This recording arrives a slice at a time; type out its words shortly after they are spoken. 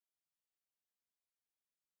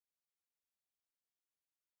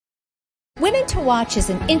Women to Watch is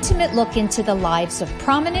an intimate look into the lives of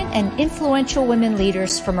prominent and influential women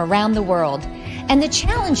leaders from around the world and the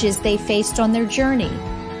challenges they faced on their journey.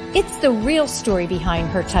 It's the real story behind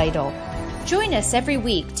her title. Join us every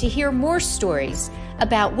week to hear more stories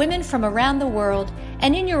about women from around the world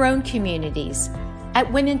and in your own communities at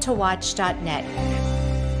womentowatch.net.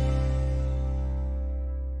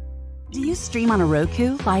 Do you stream on a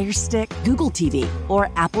Roku, Fire Stick, Google TV,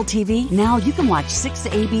 or Apple TV? Now you can watch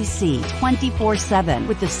 6ABC 24/7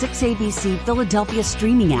 with the 6ABC Philadelphia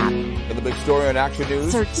streaming app. For the big story on Action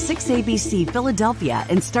News, search 6ABC Philadelphia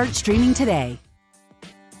and start streaming today.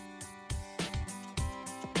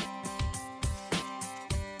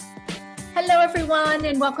 Hello, everyone,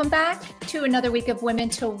 and welcome back to another week of Women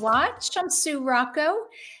to Watch. I'm Sue Rocco.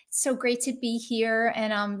 So great to be here,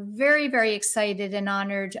 and I'm very, very excited and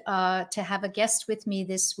honored to have a guest with me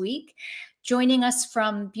this week. Joining us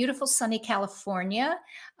from beautiful sunny California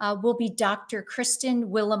will be Dr. Kristen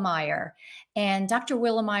Willeumier. And Dr.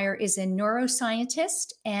 Willeumier is a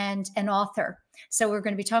neuroscientist and an author. So we're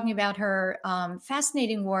going to be talking about her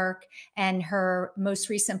fascinating work and her most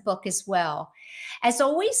recent book as well. As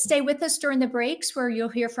always, stay with us during the breaks where you'll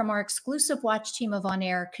hear from our exclusive Watch team of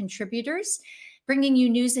on-air contributors, bringing you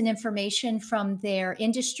news and information from their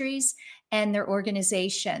industries and their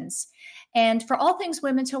organizations. And for all things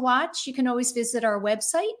Women to Watch, you can always visit our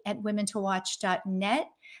website at womentowatch.net.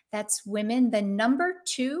 That's women, the number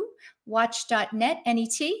 2, watch.net,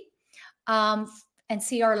 N-E-T, and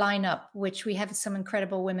see our lineup, which we have some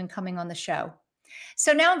incredible women coming on the show.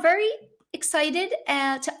 So now I'm very excited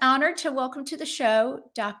and honored to welcome to the show,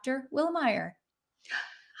 Dr. Willeumier.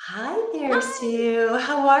 Hi there, Sue.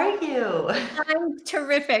 How are you? I'm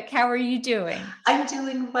terrific. How are you doing? I'm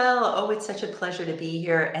doing well. Oh, it's such a pleasure to be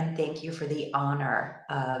here. And thank you for the honor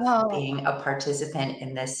of being a participant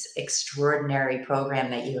in this extraordinary program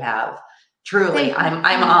that you have. Truly,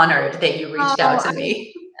 I'm honored that you reached out to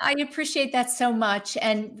me. I appreciate that so much.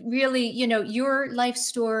 And really, you know, your life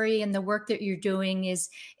story and the work that you're doing is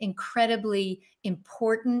incredibly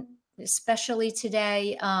important, especially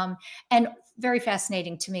today, and very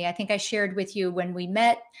fascinating to me. I think I shared with you when we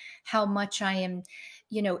met how much I am,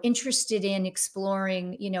 you know, interested in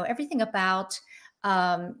exploring, you know, everything about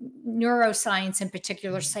neuroscience, in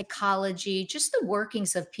particular, psychology, just the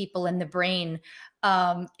workings of people in the brain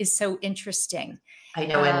is so interesting. I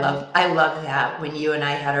know. I love that. When you and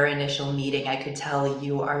I had our initial meeting, I could tell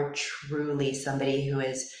you are truly somebody who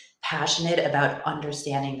is passionate about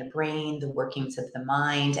understanding the brain, the workings of the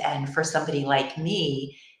mind. And for somebody like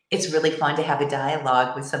me, it's really fun to have a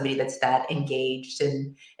dialogue with somebody that's that engaged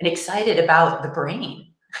and excited about the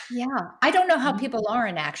brain. Yeah. I don't know how people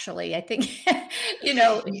aren't, actually. I think, you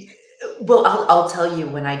know. Well, I'll tell you,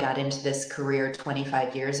 when I got into this career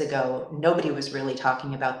 25 years ago, nobody was really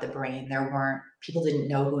talking about the brain. People didn't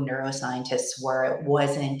know who neuroscientists were. It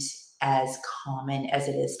wasn't as common as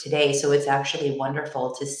it is today. So it's actually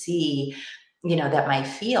wonderful to see, you know, that my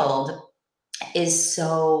field is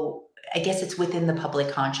so, I guess it's within the public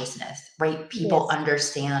consciousness, right? People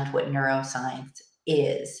understand what neuroscience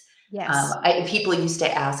is. Yes. People used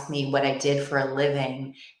to ask me what I did for a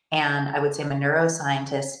living, and I would say I'm a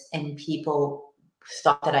neuroscientist, and people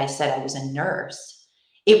thought that I said I was a nurse.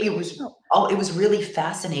 It was really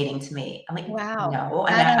fascinating to me. I'm like, wow, no,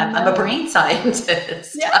 I'm a brain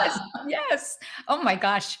scientist. Yes, yes. Oh my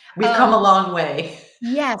gosh, we've come a long way.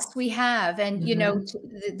 Yes, we have, and you know,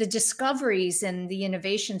 the discoveries and the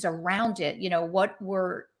innovations around it. You know, what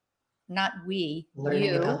were not we, learning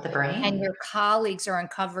you about the brain and your colleagues are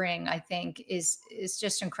uncovering, I think, is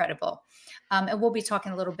just incredible. And we'll be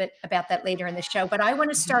talking a little bit about that later in the show. But I want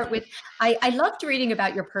to start with, I loved reading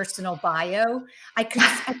about your personal bio. I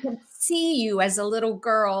could see you as a little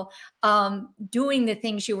girl doing the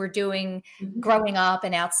things you were doing growing up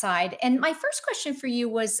and outside. And my first question for you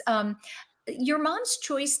was, your mom's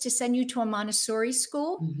choice to send you to a Montessori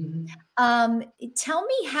school. Tell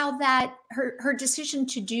me how that, her decision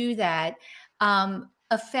to do that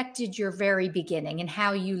affected your very beginning and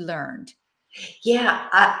how you learned. Yeah,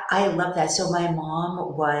 I love that. So my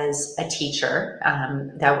mom was a teacher.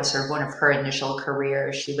 That was one of her initial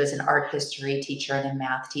careers. She was an art history teacher and a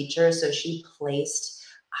math teacher. So she placed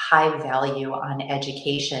high value on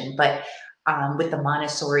education. But with the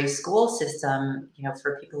Montessori school system, you know,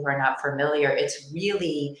 for people who are not familiar, it's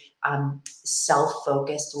really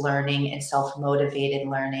self-focused learning and self-motivated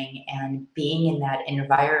learning. And being in that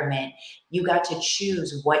environment, you got to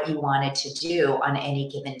choose what you wanted to do on any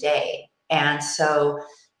given day. And so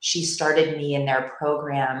she started me in their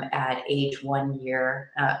program at age 1 year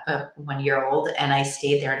old, and I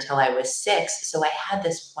stayed there until I was 6. So I had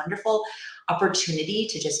this wonderful opportunity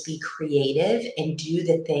to just be creative and do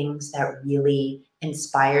the things that really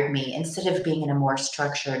inspired me instead of being in a more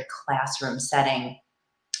structured classroom setting.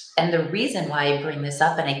 And the reason why I bring this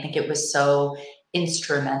up, and I think it was so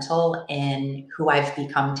instrumental in who I've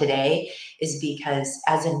become today, is because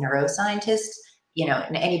as a neuroscientist,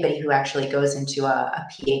 and anybody who actually goes into a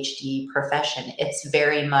PhD profession, it's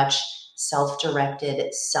very much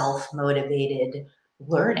self-directed, self-motivated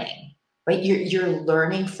learning, right? You're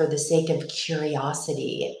learning for the sake of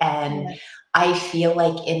curiosity. And Yes. I feel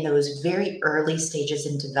like in those very early stages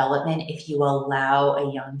in development, if you allow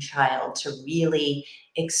a young child to really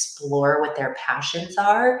explore what their passions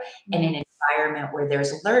are in an environment where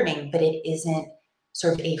there's learning, but it isn't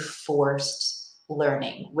sort of a forced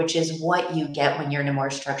learning, which is what you get when you're in a more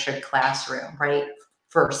structured classroom, right?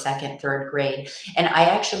 First, second, third grade. And I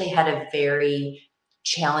actually had a very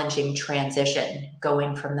challenging transition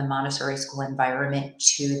going from the Montessori school environment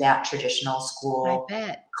to that traditional I school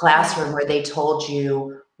bet. classroom where they told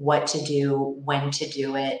you what to do, when to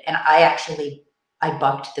do it. And I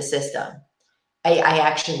bucked the system. I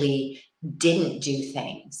actually didn't do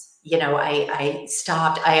things. I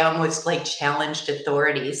stopped. I almost like challenged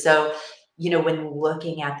authority. So, when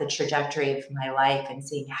looking at the trajectory of my life and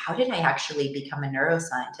seeing how did I actually become a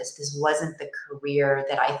neuroscientist? This wasn't the career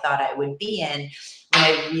that I thought I would be in. When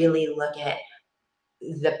I really look at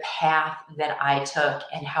the path that I took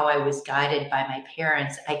and how I was guided by my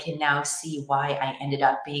parents, I can now see why I ended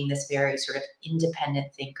up being this very sort of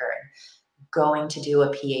independent thinker, going to do a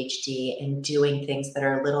PhD and doing things that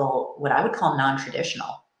are a little, what I would call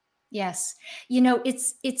non-traditional. Yes.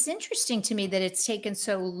 It's interesting to me that it's taken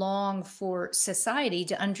so long for society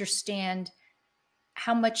to understand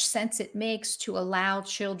how much sense it makes to allow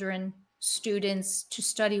children, students to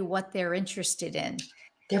study what they're interested in.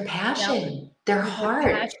 Their passion, their With their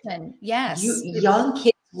heart. passion. Yes. Young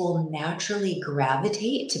kids will naturally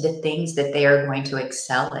gravitate to the things that they are going to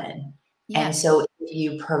excel in. And Yes. so if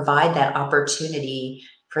you provide that opportunity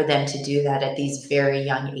for them to do that at these very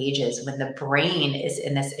young ages, when the brain is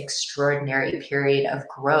in this extraordinary period of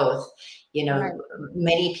growth, Right.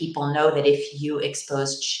 many people know that if you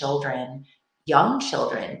expose young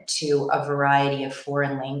children, to a variety of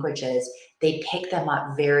foreign languages, they pick them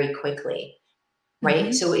up very quickly. Right.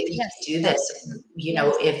 Mhm. So if you Yes. do this,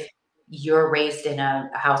 Yes. if you're raised in a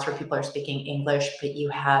house where people are speaking English, but you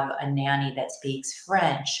have a nanny that speaks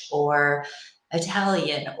French or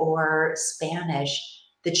Italian or Spanish,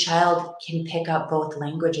 the child can pick up both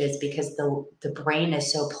languages because the brain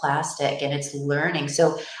is so plastic and it's learning.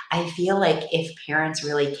 So I feel like if parents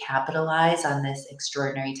really capitalize on this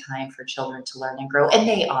extraordinary time for children to learn and grow, and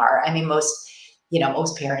they are, I mean, most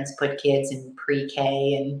parents put kids in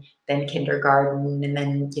pre-K and then kindergarten and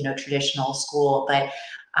then, traditional school. But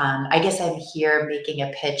I guess I'm here making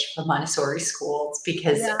a pitch for Montessori schools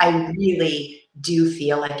because Yeah. I really do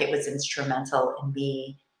feel like it was instrumental in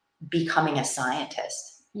me becoming a scientist.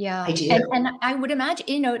 I Yeah. do. And I would imagine,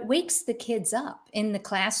 it wakes the kids up in the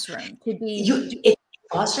classroom to be. It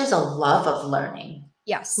fosters a love of learning.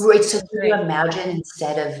 Yes. Right, so I can you agree. imagine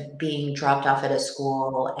instead of being dropped off at a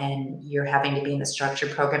school and you're having to be in the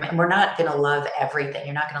structured program, and we're not gonna love everything,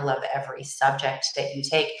 you're not gonna love every subject that you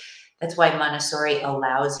take. That's why Montessori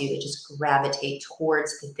allows you to just gravitate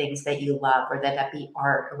towards the things that you love, or that be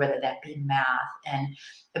art, or whether that be math. And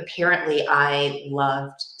apparently I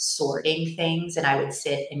loved sorting things, and I would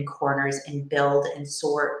sit in corners and build and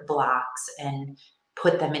sort blocks and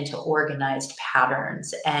put them into organized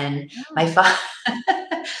patterns. And my Oh, father,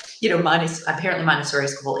 apparently Montessori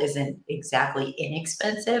school isn't exactly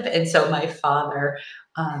inexpensive. And so my father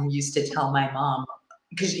used to tell my mom,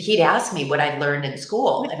 because he'd ask me what I learned in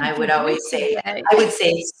school. what And did I would you do always say, today? I would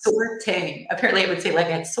say sorting. Apparently I would say like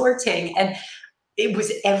I had sorting. And it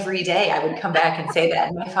was every day I would come back and say that.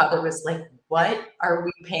 And my father was like, what are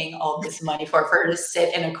we paying all this money for her to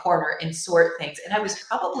sit in a corner and sort things? And I was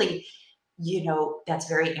probably, that's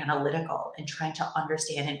very analytical and trying to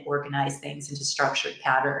understand and organize things into structured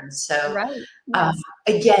patterns. So Right. um,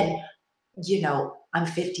 Yes. again, I'm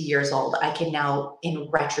 50 years old. I can now, in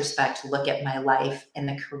retrospect, look at my life and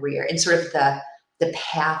the career and sort of the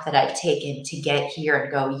path that I've taken to get here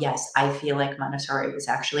and go, yes, I feel like Montessori was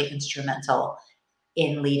actually instrumental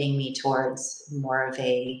in leading me towards more of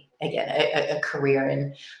a career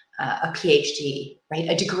in a PhD, right?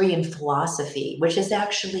 A degree in philosophy, which is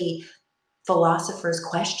actually philosophers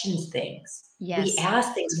questions things. We Yes.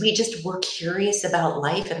 ask things. We're curious about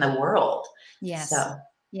life and the world. Yes. So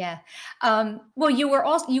Yeah. Well,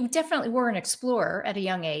 you definitely were an explorer at a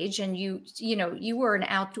young age, and you were an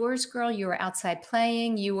outdoors girl. You were outside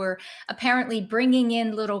playing. You were apparently bringing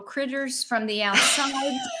in little critters from the outside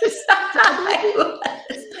to I study, was.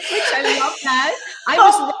 which I love that. I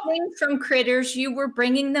was Oh. running from critters. You were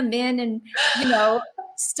bringing them in and,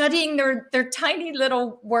 studying their tiny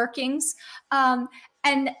little workings. And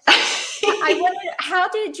I wonder, how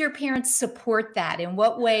did your parents support that? In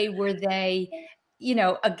what way were they,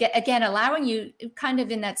 again, allowing you, kind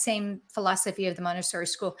of in that same philosophy of the Montessori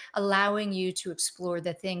school, allowing you to explore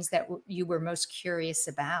the things that you were most curious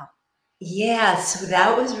about? Yeah, so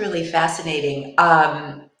that was really fascinating.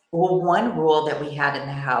 Well, one rule that we had in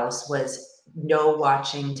the house was no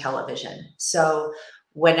watching television. So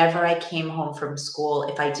whenever I came home from school,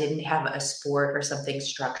 if I didn't have a sport or something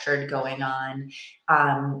structured going on,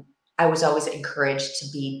 um, I was always encouraged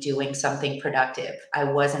to be doing something productive. I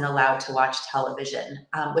wasn't allowed to watch television,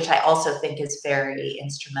 which I also think is very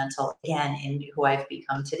instrumental, again, in who I've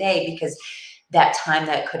become today, because that time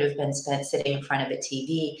that could have been spent sitting in front of a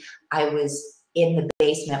TV, I was in the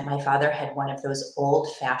basement. My father had one of those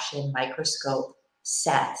old-fashioned microscope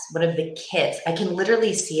sets, one of the kits. I can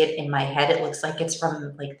literally see it in my head. It looks like it's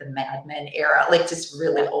from like the Mad Men era, like just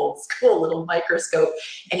really old school little microscope.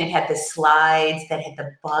 And it had the slides that had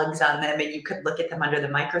the bugs on them, and you could look at them under the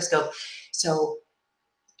microscope. So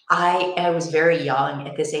I was very young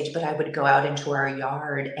at this age, but I would go out into our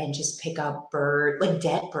yard and just pick up like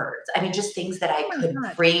dead birds. I mean, just things that I Oh my could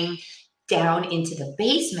God. bring down into the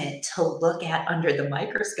basement to look at under the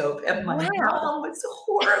microscope. And my Wow. mom was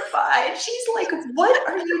horrified. She's like, "What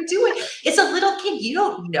are you doing?" It's a little kid. You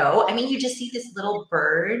don't know. I mean, you just see this little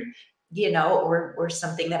bird, or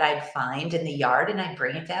something that I'd find in the yard, and I'd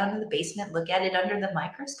bring it down in the basement, look at it under the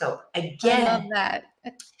microscope. I love Again, that.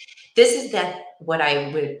 this is that what I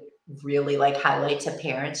would really like highlight to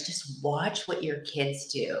parents. Just watch what your kids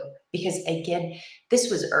do, because again, this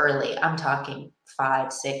was early. I'm talking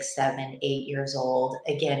 5, 6, 7, 8 years old.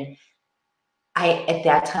 Again, I at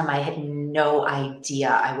that time I had no idea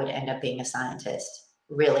I would end up being a scientist.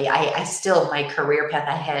 Really, I still, my career path,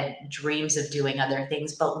 I had dreams of doing other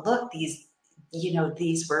things, but look, these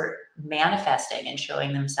were manifesting and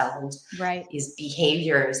showing themselves, Right. these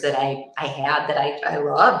behaviors that I had, that I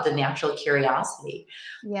loved, the natural curiosity.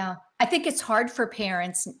 Yeah. I think it's hard for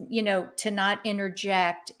parents, to not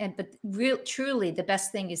interject, but truly the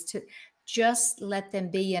best thing is to just let them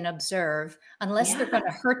be and observe, unless they're going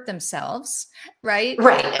Yeah. to hurt themselves, right?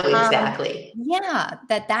 Right, Um, exactly. yeah,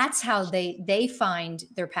 that's how they find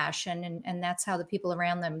their passion, and that's how the people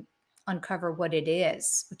around them uncover what it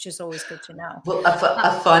is, which is always good to know. Well,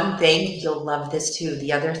 a fun thing, you'll love this too.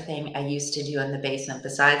 The other thing I used to do in the basement,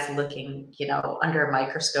 besides looking, under a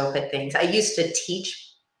microscope at things, I used to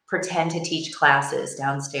pretend to teach classes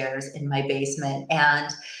downstairs in my basement.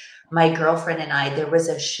 And my girlfriend and I, there was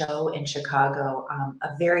a show in Chicago,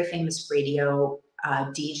 a very famous radio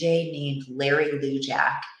DJ named Larry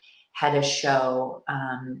Lujak had a show.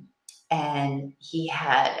 And he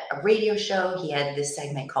had a radio show. He had this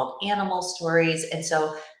segment called Animal Stories. And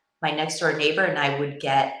so my next door neighbor and I would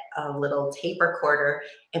get a little tape recorder,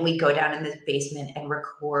 and we'd go down in the basement and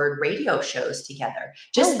record radio shows together, Oh,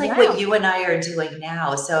 just like wow. what you and I are doing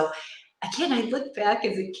now. So again, I look back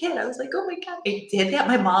as a kid, I was like, oh my God, I did that.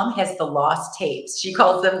 My mom has the lost tapes. She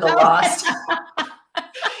calls them the lost.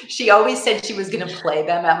 She always said she was going to play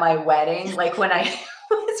them at my wedding, like when I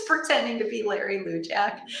was pretending to be Larry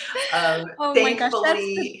Lujak. Oh my gosh, that's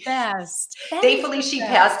the Thankfully, best. That is thankfully, the she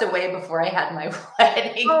best. passed away before I had my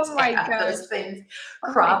wedding Oh to my have gosh. those things Oh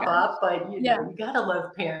my crop gosh. up. But Yeah. you gotta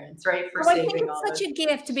love parents, right, for Oh, I think saving it's all such those. a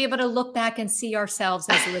gift to be able to look back and see ourselves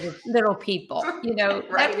as little people, that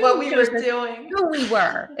Right, what really we shows were us doing. who we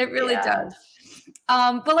were. It really Yeah. does.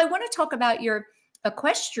 Well, I want to talk about your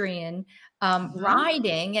equestrian Mhm.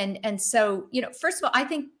 riding. And so, first of all, I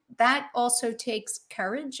think that also takes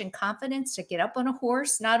courage and confidence to get up on a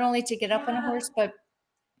horse, not only to get up on a Yeah. horse, but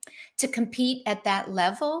to compete at that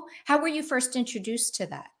level. How were you first introduced to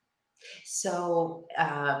that? So,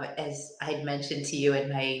 as I had mentioned to you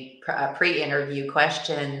in my pre-interview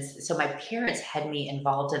questions, so my parents had me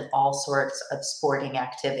involved in all sorts of sporting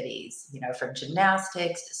activities, from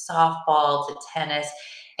gymnastics to softball to tennis.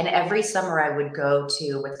 And every summer I would go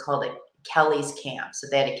to what's called a Kelly's camp. So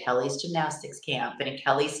they had a Kelly's gymnastics camp and a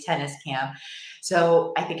Kelly's tennis camp.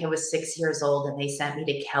 So I think I was 6 years old, and they sent me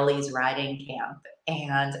to Kelly's riding camp.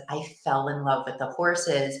 And I fell in love with the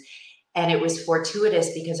horses. And it was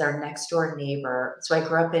fortuitous because our next door neighbor, so I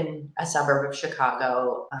grew up in a suburb of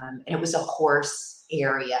Chicago, and it was a horse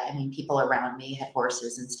area. I mean, people around me had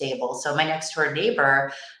horses and stables. So my next door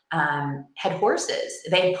neighbor had horses.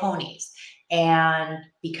 They had ponies. And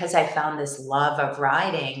because I found this love of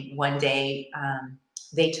riding, one day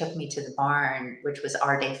they took me to the barn, which was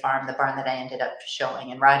Our Day Farm, the barn that I ended up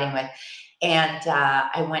showing and riding with. And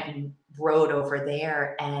I went and rode over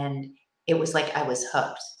there, and it was like I was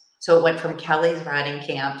hooked. So it went from Kelly's riding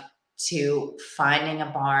camp to finding a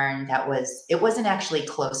barn that it wasn't actually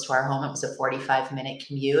close to our home. It was a 45-minute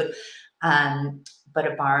commute,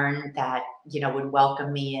 but a barn that, would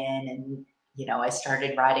welcome me in. And, I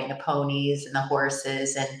started riding the ponies and the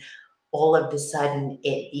horses, and all of a sudden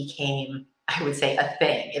it became, I would say, a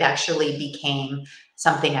thing. It actually became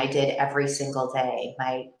something I did every single day.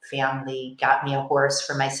 My family got me a horse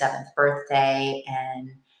for my 7th birthday,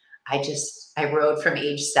 and I rode from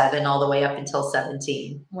age 7 all the way up until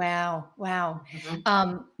 17. Wow.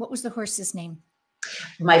 What was the horse's name?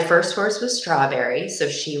 My first horse was Strawberry. So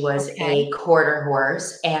she was a quarter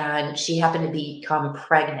horse, and she happened to become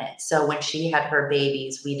pregnant. So when she had her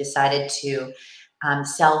babies, we decided to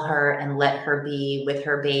sell her and let her be with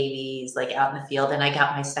her babies, like out in the field. And I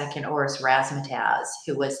got my second horse, Razzmatazz,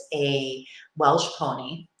 who was a Welsh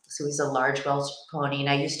pony. So he's a large Welsh pony. And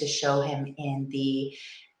I used to show him in the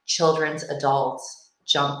children's adult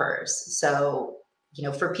jumpers. So,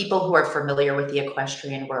 for people who are familiar with the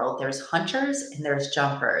equestrian world, there's hunters and there's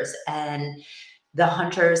jumpers. And the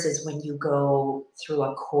hunters is when you go through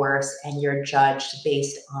a course and you're judged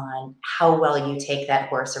based on how well you take that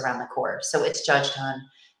horse around the course. So it's judged on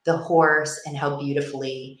the horse and how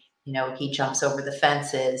beautifully, he jumps over the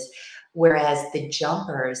fences. Whereas the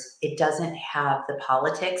jumpers, it doesn't have the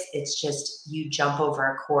politics. It's just you jump over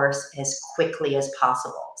a course as quickly as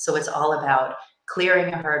possible. So it's all about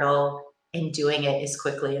clearing a hurdle and doing it as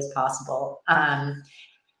quickly as possible. And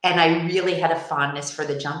I really had a fondness for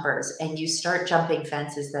the jumpers. And you start jumping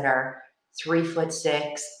fences that are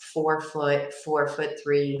 3'6", 4 foot,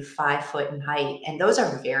 4'3", 5 foot in height. And those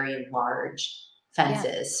are very large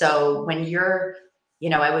fences. Yeah. So when you're,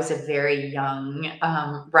 I was a very young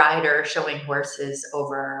rider showing horses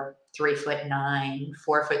over 3'9",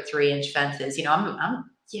 4'3" fences.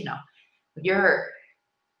 You're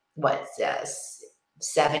what's this?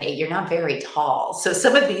 7, 8, you're not very tall. So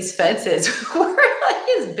some of these fences were like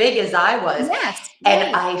as big as I was. Yes.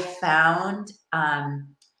 And I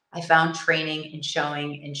found training and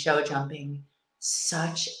showing and show jumping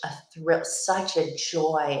such a thrill, such a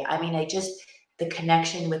joy. I mean, the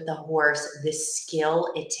connection with the horse, the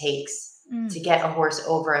skill it takes to get a horse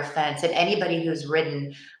over a fence. And anybody who's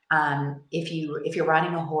ridden, if you're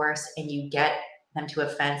riding a horse and you get them to a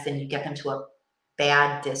fence and you get them to a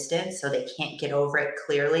bad distance so they can't get over it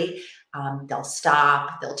clearly, they'll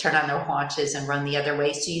stop, they'll turn on their haunches and run the other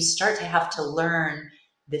way. So you start to have to learn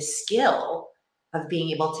the skill of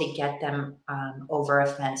being able to get them over a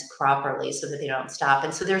fence properly so that they don't stop.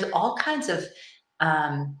 And so there's all kinds of,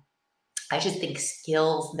 I just think,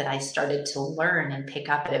 skills that I started to learn and pick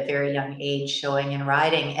up at a very young age, showing and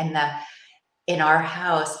riding. And in our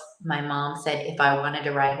house, my mom said if I wanted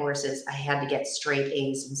to ride horses, I had to get straight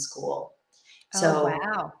A's in school. So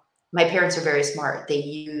wow. My parents are very smart. They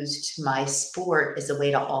used my sport as a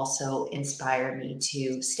way to also inspire me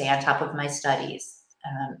to stay on top of my studies,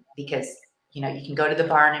 because, you can go to the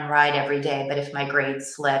barn and ride every day, but if my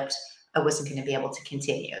grades slipped, I wasn't going to be able to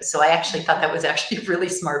continue. So I actually thought that was actually a really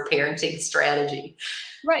smart parenting strategy.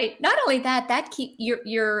 Right. Not only that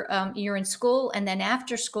you're in school, and then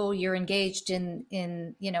after school you're engaged in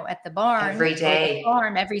at the barn every day, or the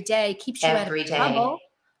farm every day, keeps you out of trouble.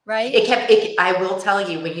 Right. I will tell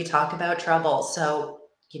you, when you talk about trouble. So,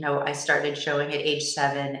 I started showing at age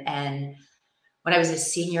 7, and when I was a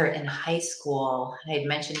senior in high school, and I had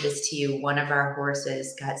mentioned this to you, one of our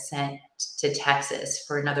horses got sent to Texas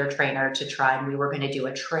for another trainer to try, and we were going to do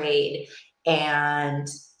a trade. And,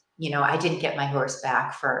 I didn't get my horse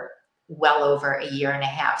back for well over a year and a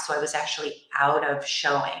half. So I was actually out of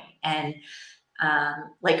showing. And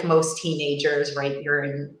like most teenagers, right,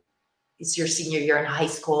 it's your senior year in high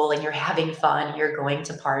school and you're having fun, you're going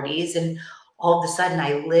to parties, and all of a sudden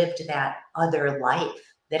I lived that other life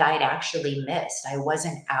that I had actually missed. I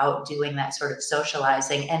wasn't out doing that sort of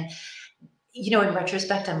socializing. And, in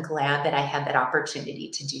retrospect, I'm glad that I had that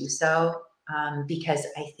opportunity to do so, because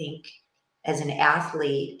I think as an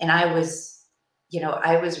athlete, and I was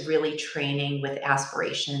really training with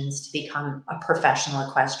aspirations to become a professional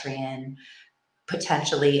equestrian,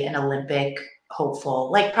 potentially an Olympic hopeful,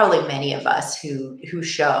 like probably many of us who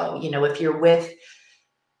show, if you're with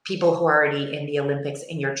people who are already in the Olympics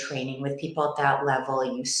and you're training with people at that level,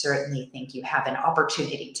 you certainly think you have an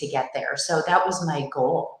opportunity to get there. So that was my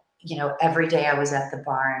goal. every day I was at the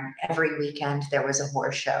barn, every weekend there was a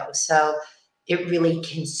horse show. So it really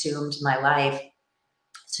consumed my life.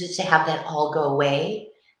 So to have that all go away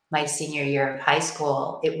my senior year of high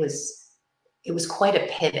school, it was quite a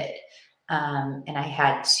pivot. And I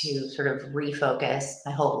had to sort of refocus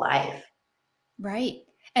my whole life. Right.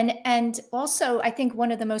 And also, I think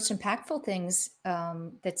one of the most impactful things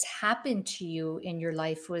that's happened to you in your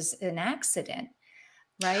life was an accident,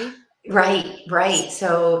 right? Right.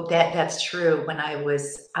 So that's true. When I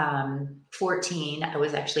was 14, I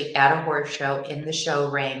was actually at a horse show in the show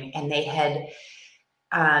ring, and they had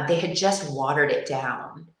just watered it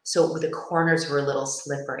down. So the corners were a little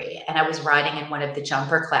slippery, and I was riding in one of the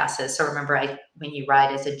jumper classes. So remember, when you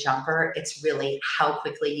ride as a jumper, it's really how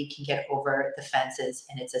quickly you can get over the fences,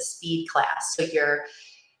 and it's a speed class. So you're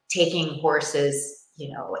taking horses,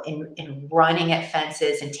 and running at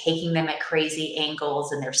fences and taking them at crazy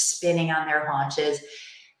angles, and they're spinning on their haunches.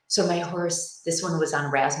 So my horse, this one was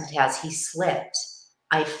on razzmatazz, he slipped.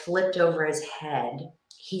 I flipped over his head.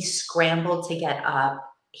 He scrambled to get up.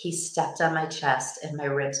 He stepped on my chest, and my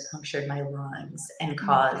ribs punctured my lungs and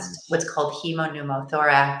caused what's called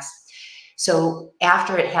hemopneumothorax. So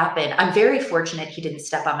after it happened, I'm very fortunate he didn't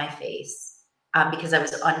step on my face because I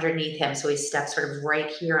was underneath him. So he stepped sort of right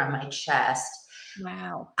here on my chest.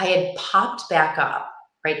 Wow. I had popped back up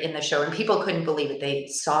right in the show, and people couldn't believe it. They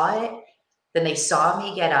saw it, then they saw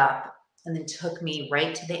me get up, and then took me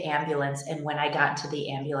right to the ambulance. And when I got into the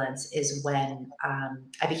ambulance is when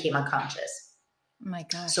I became unconscious. Oh my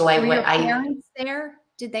gosh. So Were your parents there?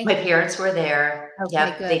 Did they? My parents were there. Okay,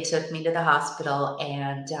 Yep, good. they took me to the hospital,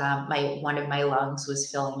 and one of my lungs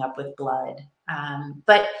was filling up with blood.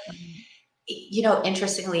 But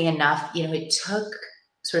interestingly enough, it took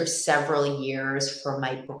sort of several years for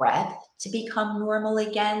my breath to become normal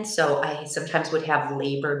again. So I sometimes would have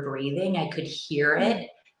labored breathing. I could hear it,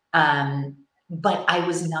 but I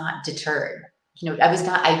was not deterred.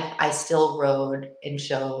 I still rode and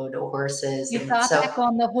showed horses. You got back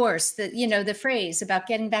on the horse, the phrase about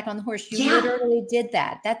getting back on the horse. You literally did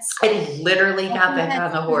that. I literally got back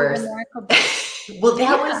on the horse. Well,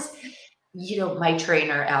 that was, my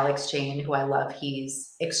trainer, Alex Jane, who I love.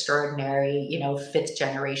 He's extraordinary, fifth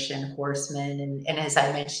generation horseman. And as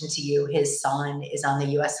I mentioned to you, his son is on the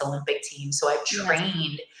US Olympic team. So I've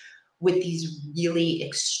trained with these really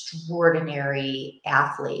extraordinary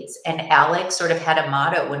athletes. And Alex sort of had a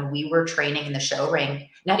motto when we were training in the show ring,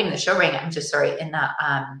 not even the show ring, I'm just sorry, in the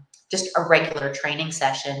just a regular training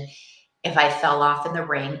session. If I fell off in the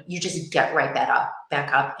ring, you just get right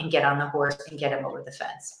back up and get on the horse and get him over the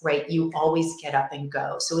fence, right? You always get up and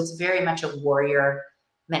go. So it's very much a warrior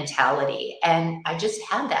mentality. And I just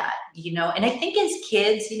had that, and I think as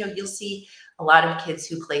kids, you'll see a lot of kids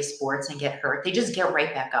who play sports and get hurt. They just get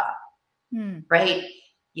right back up. Right?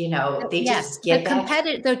 They just get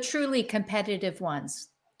the truly competitive ones,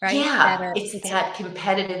 right? Yeah, it's that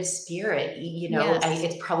competitive spirit.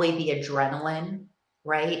 It's probably the adrenaline,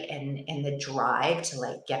 right? And the drive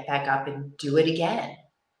to get back up and do it again.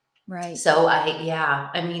 Right. So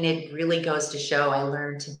it really goes to show I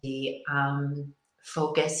learned to be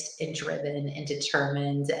focused and driven and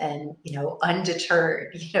determined and,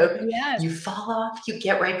 undeterred. You fall off, you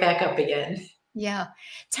get right back up again. Yeah.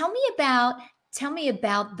 Tell me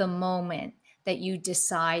about the moment that you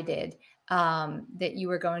decided that you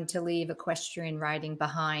were going to leave equestrian riding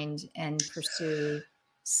behind and pursue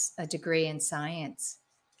a degree in science.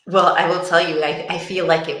 Well, I will tell you, I feel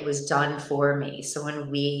like it was done for me. So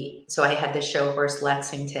I had the show horse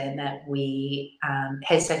Lexington that we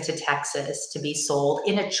had sent to Texas to be sold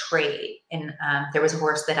in a trade. And there was a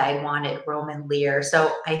horse that I wanted, Roman Lear. So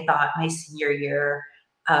I thought my senior year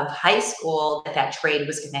of high school that trade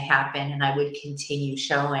was going to happen and I would continue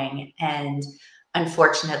showing. And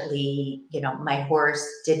unfortunately, my horse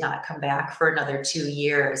did not come back for another 2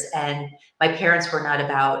 years. And my parents were not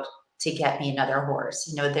about to get me another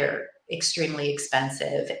horse. They're extremely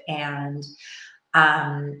expensive. And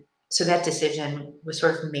so that decision was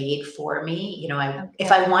sort of made for me.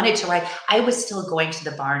 If I wanted to ride, I was still going to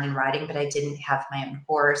the barn and riding, but I didn't have my own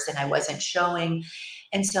horse and I wasn't showing.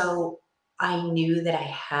 And so I knew that I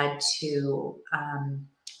had to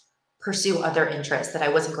pursue other interests, that I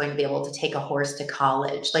wasn't going to be able to take a horse to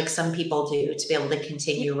college like some people do to be able to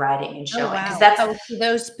continue riding and showing. Because that's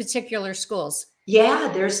those particular schools.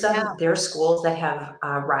 Yeah, there's schools that have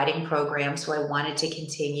riding programs. So I wanted to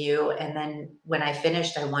continue. And then when I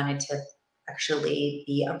finished, I wanted to actually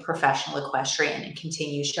be a professional equestrian and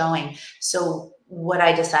continue showing. So what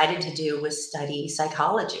I decided to do was study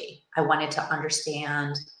psychology. I wanted to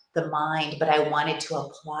understand the mind, but I wanted to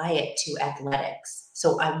apply it to athletics.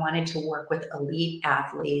 So I wanted to work with elite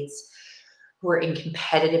athletes who are in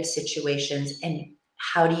competitive situations, and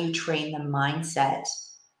how do you train the mindset,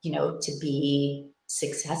 to be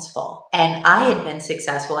successful? And I had been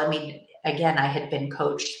successful. I mean, again, I had been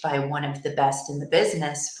coached by one of the best in the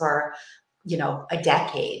business for, a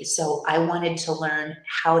decade. So I wanted to learn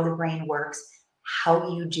how the brain works. How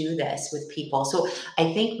do you do this with people? So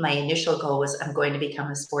I think my initial goal was, I'm going to become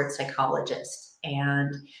a sports psychologist.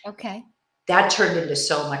 And okay, that turned into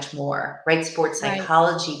so much more, right? Sports right.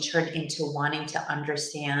 psychology turned into wanting to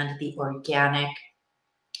understand the organic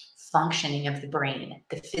functioning of the brain,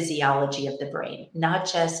 the physiology of the brain,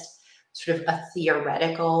 not just sort of a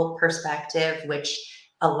theoretical perspective, which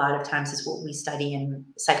a lot of times is what we study in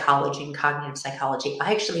psychology and cognitive psychology.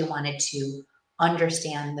 I actually wanted to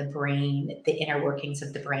understand the brain, the inner workings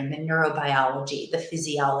of the brain, the neurobiology, the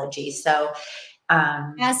physiology. So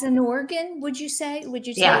As an organ, would you say?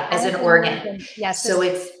 yeah, as an organ. Yes. So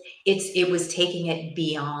it was taking it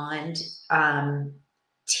beyond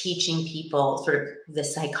teaching people sort of the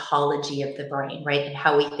psychology of the brain, right? And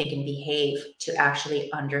how we think and behave, to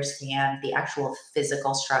actually understand the actual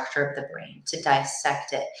physical structure of the brain, to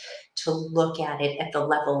dissect it, to look at it at the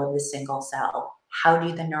level of the single cell. How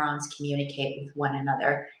do the neurons communicate with one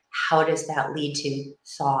another? How does that lead to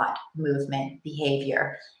thought, movement,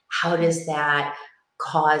 behavior? How does that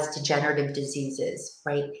cause degenerative diseases,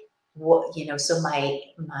 right? So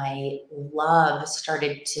my love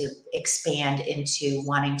started to expand into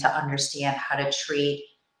wanting to understand how to treat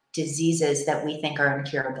diseases that we think are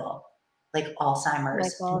incurable, like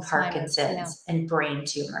Alzheimer's and Parkinson's and brain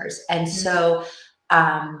tumors. And so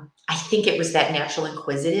I think it was that natural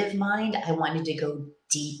inquisitive mind. I wanted to go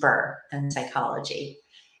deeper than psychology.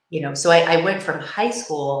 So I went from high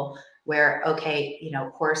school where, okay,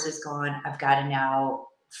 course is gone. I've got to now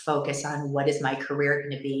focus on what is my career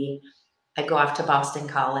going to be. I go off to Boston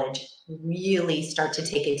College, really start to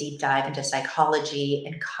take a deep dive into psychology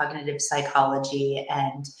and cognitive psychology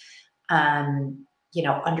and,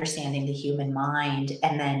 understanding the human mind.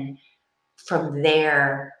 And then from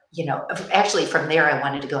there, actually from there, I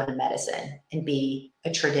wanted to go into medicine and be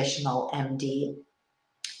a traditional MD.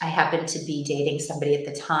 I happened to be dating somebody at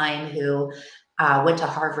the time who went to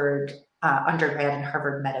Harvard, undergrad in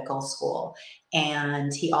Harvard Medical School.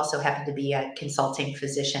 And he also happened to be a consulting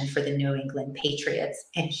physician for the New England Patriots.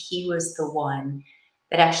 And he was the one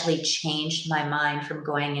that actually changed my mind from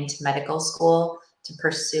going into medical school to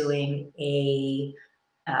pursuing a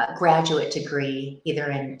graduate degree, either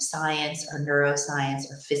in science or neuroscience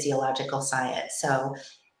or physiological science. So,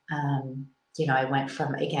 I went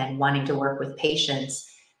from, again, wanting to work with patients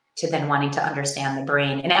to then wanting to understand the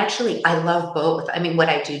brain. And actually, I love both. I mean, what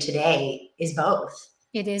I do today is both.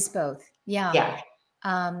 It is both. Yeah.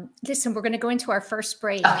 Yeah. Listen, we're going to go into our first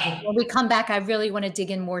break. Okay. When we come back, I really want to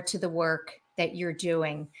dig in more to the work that you're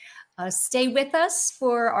doing. Stay with us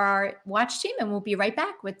for our watch team, and we'll be right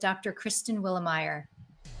back with Dr. Kristen Willeumier.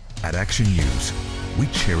 At Action News, we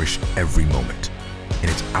cherish every moment,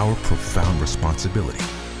 and it's our profound responsibility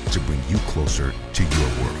to bring you closer to your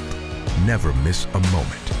world. Never miss a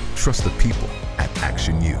moment. Trust the people at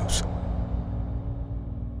Action News.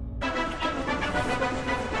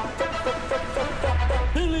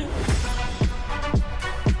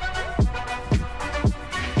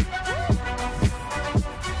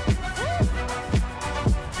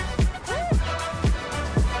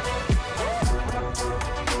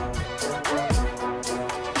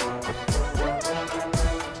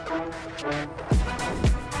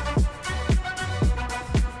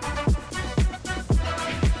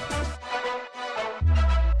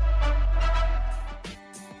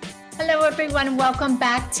 Everyone, welcome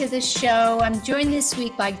back to the show. I'm joined this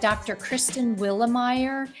week by Dr. Kristen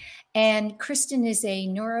Willeumier, and Kristen is a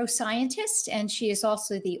neuroscientist, and she is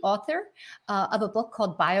also the author of a book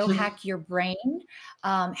called Biohack Your Brain,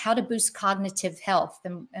 How to Boost Cognitive Health,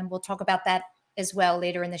 and we'll talk about that as well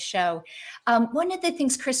later in the show. One of the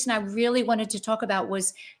things, Kristen, I really wanted to talk about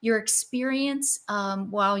was your experience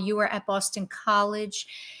while you were at Boston College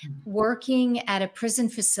working at a prison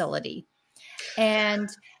facility. And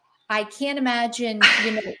I can't imagine,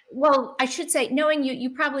 well, I should say, knowing you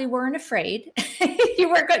probably weren't afraid. you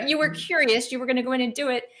were curious. You were going to go in and do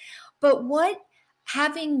it. But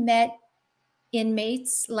having met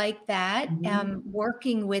inmates like that,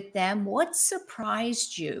 working with them, what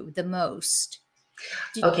surprised you the most?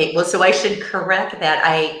 Okay, well, so I should correct that.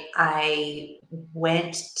 I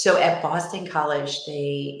went, so at Boston College,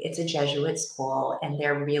 it's a Jesuit school, and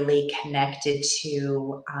they're really connected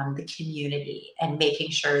to the community and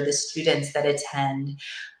making sure the students that attend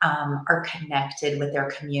are connected with their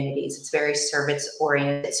communities. It's very service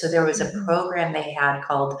oriented. So there was a program they had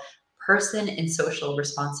called Person in Social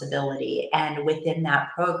Responsibility, and within that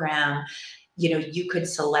program, you could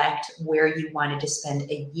select where you wanted to spend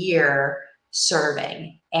a year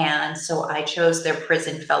serving. And so I chose their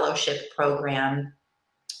prison fellowship program,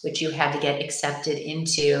 which you had to get accepted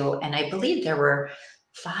into. And I believe there were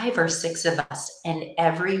 5 or 6 of us. And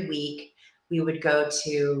every week we would go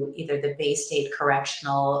to either the Bay State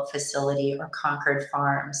Correctional Facility or Concord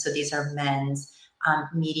Farms. So these are men's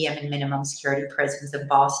medium and minimum security prisons in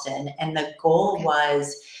Boston. And the goal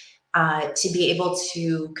was to be able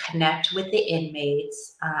to connect with the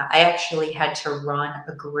inmates. I actually had to run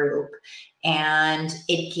a group, and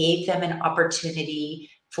it gave them an opportunity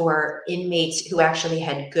for inmates who actually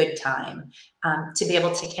had good time to be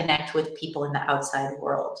able to connect with people in the outside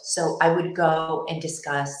world. So I would go and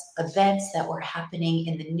discuss events that were happening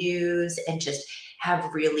in the news and just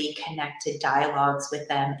have really connected dialogues with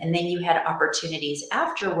them. And then you had opportunities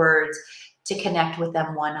afterwards to connect with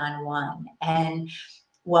them one-on-one. And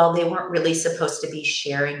well, they weren't really supposed to be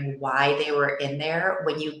sharing why they were in there.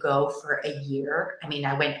 When you go for a year, I mean,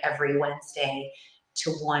 I went every Wednesday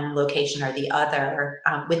to one location or the other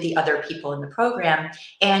with the other people in the program,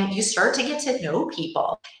 and you start to get to know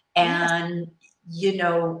people. And,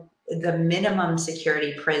 the minimum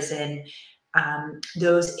security prison,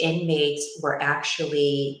 those inmates were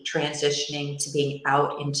actually transitioning to being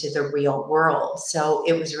out into the real world. So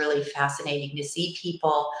it was really fascinating to see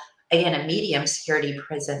people. Again, a medium security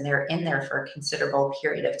prison, they're in there for a considerable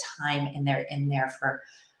period of time, and they're in there for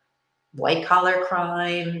white collar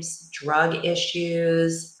crimes, drug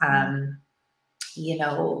issues,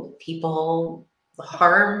 people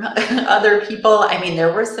harm other people. I mean,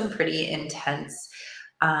 there were some pretty intense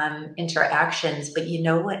interactions, but you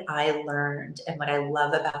know what I learned and what I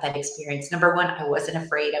love about that experience? Number one, I wasn't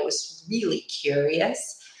afraid. I was really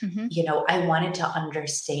curious. I wanted to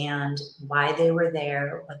understand why they were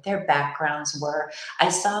there, what their backgrounds were. I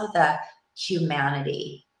saw the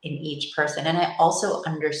humanity in each person. And I also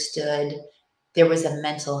understood there was a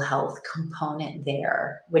mental health component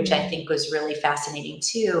there, which I think was really fascinating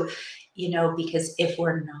too, because if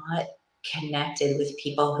we're not connected with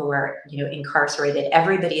people who are, incarcerated,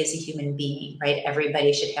 everybody is a human being, right?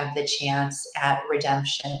 Everybody should have the chance at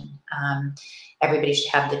redemption. Everybody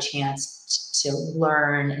should have the chance to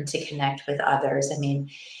learn and to connect with others. I mean,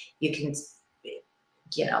 you can,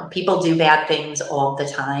 people do bad things all the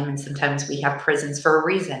time. And sometimes we have prisons for a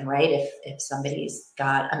reason, right? If somebody's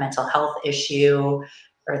got a mental health issue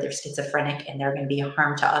or they're schizophrenic and they're going to be a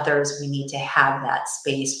harm to others, we need to have that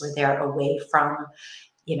space where they're away from,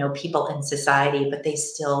 people in society, but they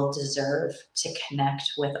still deserve to connect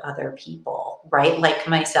with other people, right? Like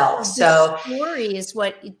myself. So the story is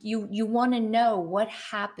what you want to know. What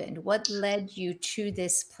happened? What led you to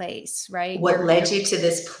this place, right? What led you to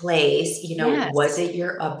this place? Was it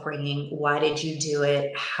your upbringing? Why did you do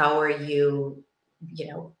it? How are you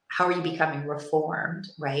becoming reformed,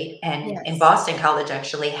 right? And Boston College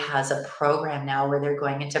actually has a program now where they're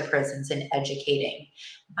going into prisons and educating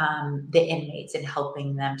the inmates and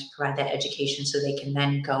helping them to provide that education so they can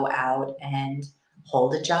then go out and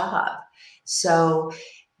hold a job. So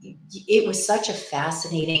it was such a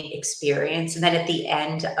fascinating experience. And then at the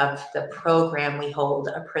end of the program, we hold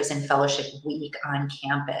a prison fellowship week on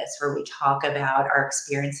campus where we talk about our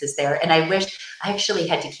experiences there. And I wish I actually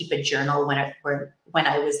had to keep a journal when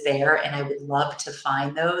I was there, and I would love to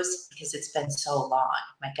find those because it's been so long.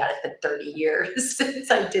 My God, it's been 30 years since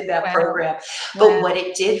I did that program. But what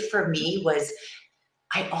it did for me was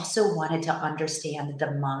I also wanted to understand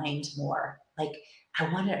the mind more. Like,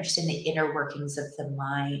 I want to understand the inner workings of the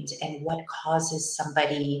mind and what causes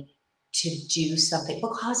somebody to do something.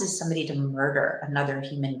 What causes somebody to murder another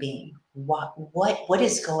human being? What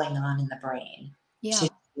is going on in the brain to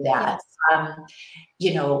do that?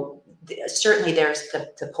 Certainly there's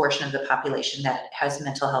the portion of the population that has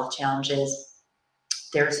mental health challenges.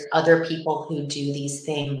 There's other people who do these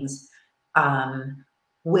things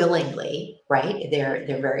willingly, right? They're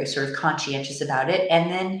very sort of conscientious about it. And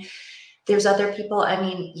then there's other people. I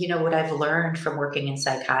mean, what I've learned from working in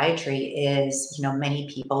psychiatry is, many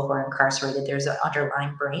people who are incarcerated, there's an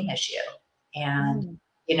underlying brain issue. And,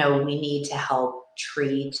 we need to help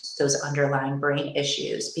treat those underlying brain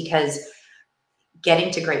issues, because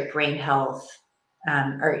getting to great brain health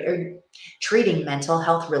or treating mental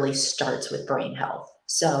health really starts with brain health.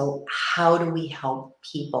 So how do we help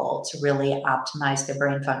people to really optimize their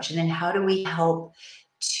brain function? And how do we help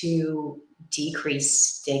to decrease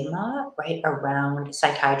stigma, right, around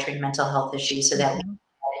psychiatry and mental health issues so that we Mhm.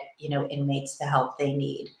 get, inmates the help they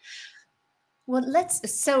need? Well,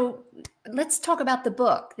 let's talk about the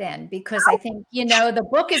book then, because I think, the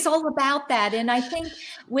book is all about that. And I think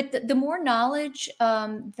with the more knowledge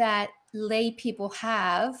that lay people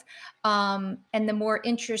have, and the more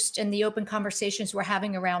interest in the open conversations we're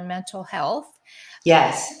having around mental health,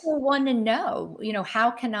 Yes. people want to know,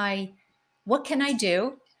 what can I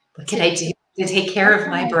do? What can I do to take care of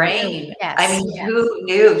my brain? I Yes, mean, yes. who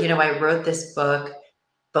knew? I wrote this book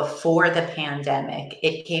before the pandemic.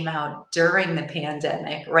 It came out during the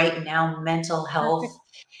pandemic. Right now, mental health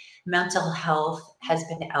has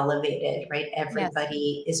been elevated, right? Yes,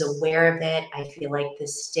 Everybody is aware of it. I feel like the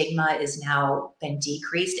stigma is now been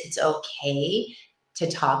decreased. It's okay to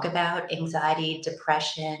talk about anxiety,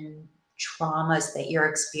 depression, traumas that you're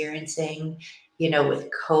experiencing, with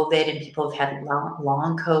COVID, and people have had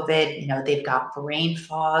long COVID, they've got brain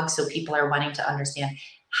fog. So people are wanting to understand,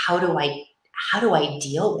 how do I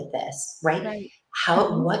deal with this, right? right.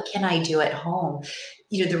 What can I do at home?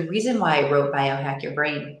 The reason why I wrote Biohack Your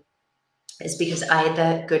Brain is because I had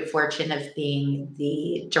the good fortune of being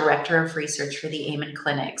the director of research for the Amen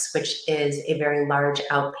Clinics, which is a very large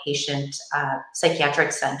outpatient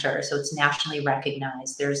psychiatric center. So it's nationally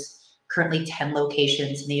recognized. There's currently 10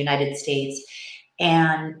 locations in the United States.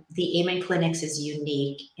 And the Amen Clinics is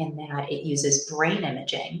unique in that it uses brain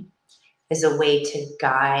imaging as a way to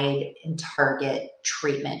guide and target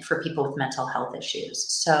treatment for people with mental health issues.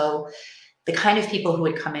 So the kind of people who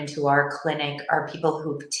would come into our clinic are people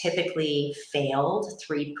who've typically failed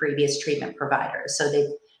 3 previous treatment providers. So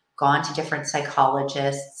they've gone to different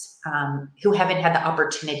psychologists who haven't had the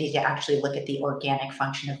opportunity to actually look at the organic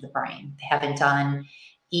function of the brain. They haven't done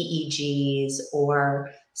EEGs or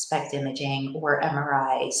SPECT imaging or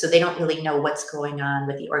MRI. So they don't really know what's going on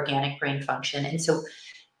with the organic brain function. And so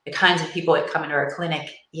the kinds of people that come into our clinic,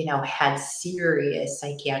 had serious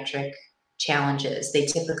psychiatric challenges. They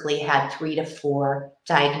typically had 3 to 4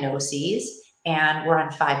 diagnoses and were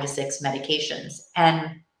on 5 to 6 medications.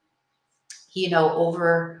 And,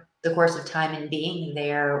 over the course of time and being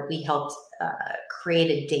there, we helped create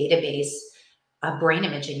a database, a brain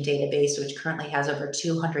imaging database, which currently has over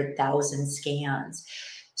 200,000 scans.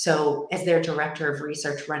 So as their director of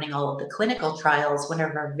research running all of the clinical trials, one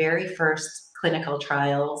of our very first clinical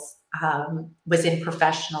trials was in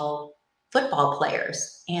professional football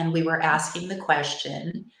players. And we were asking the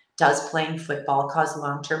question, does playing football cause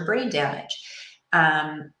long-term brain damage?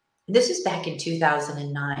 This was back in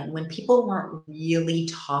 2009 when people weren't really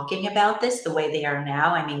talking about this the way they are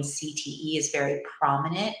now. I mean, CTE is very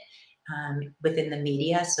prominent within the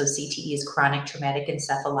media. So CTE is chronic traumatic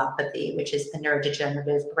encephalopathy, which is the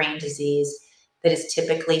neurodegenerative brain disease that is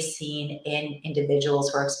typically seen in individuals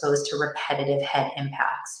who are exposed to repetitive head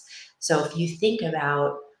impacts. So if you think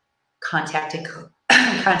about contact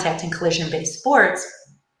and collision-based sports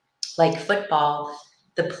like football,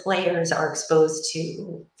 the players are exposed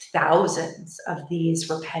to thousands of these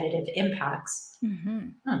repetitive impacts.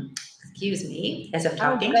 Excuse me as I'm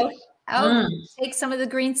talking. I'll take some of the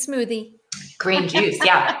green smoothie. Green juice,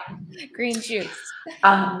 yeah. Green juice.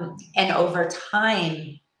 And over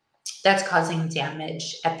time, that's causing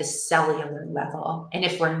damage at the cellular level. And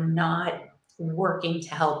if we're not working to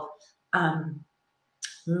help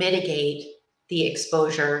mitigate the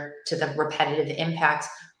exposure to the repetitive impacts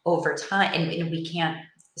over time, and we can't.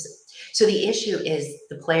 So the issue is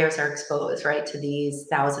the players are exposed, right, to these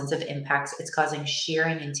thousands of impacts. It's causing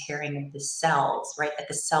shearing and tearing of the cells, right, at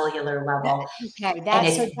the cellular level. Okay,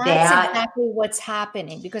 that's exactly what's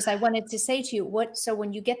happening, because I wanted to say to you, so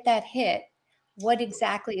when you get that hit, what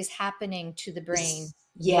exactly is happening to the brain?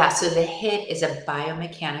 Yeah, so the hit is a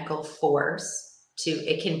biomechanical force.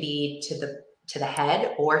 It can be to the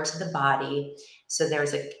head or to the body. So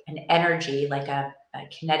there's an energy, like a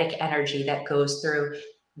kinetic energy that goes through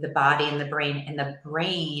the body and the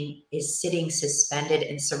brain is sitting suspended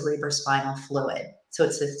in cerebrospinal fluid. So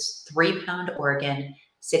it's this 3-pound organ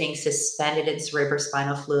sitting suspended in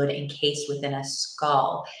cerebrospinal fluid encased within a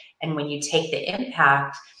skull. And when you take the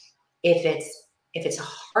impact, if it's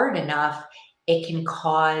hard enough, it can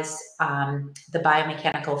cause the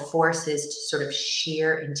biomechanical forces to sort of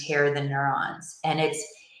shear and tear the neurons. And if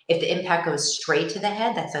the impact goes straight to the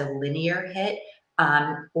head, that's a linear hit.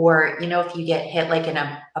 Or, if you get hit like in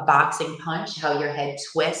a boxing punch, how your head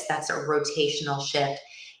twists, that's a rotational shift.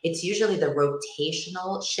 It's usually the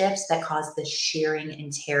rotational shifts that cause the shearing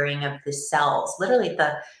and tearing of the cells, literally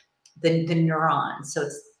the neurons. So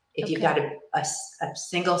it's If you've got a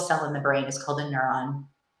single cell in the brain, it's called a neuron.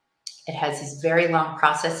 It has these very long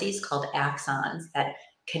processes called axons that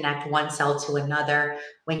connect one cell to another.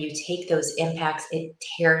 When you take those impacts, it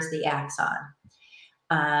tears the axon.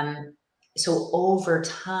 So over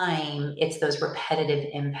time, it's those repetitive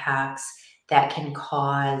impacts that can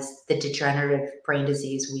cause the degenerative brain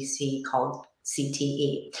disease we see called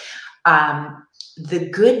CTE. The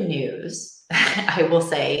good news, I will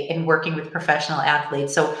say, in working with professional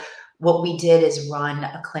athletes, so what we did is run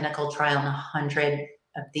a clinical trial on 100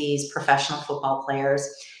 of these professional football players.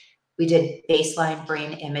 We did baseline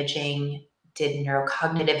brain imaging, did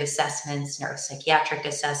neurocognitive assessments, neuropsychiatric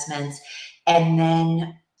assessments, and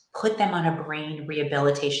then put them on a brain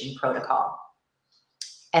rehabilitation protocol,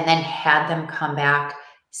 and then had them come back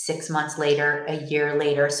 6 months later, a year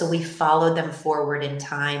later. So we followed them forward in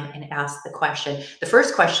time and asked the question. The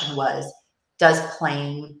first question was, does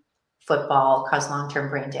playing football cause long-term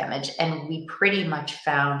brain damage? And we pretty much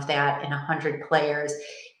found that in 100 players,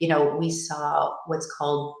 we saw what's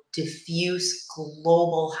called diffuse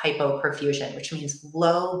global hypoperfusion, which means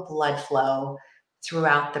low blood flow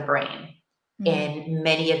throughout the brain in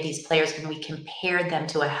many of these players when we compared them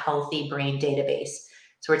to a healthy brain database.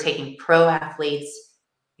 So we're taking pro athletes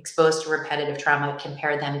exposed to repetitive trauma,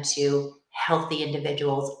 compare them to healthy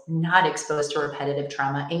individuals not exposed to repetitive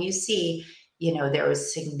trauma. And you see, there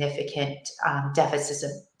was significant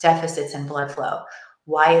deficits in blood flow.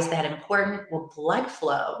 Why is that important? Well, blood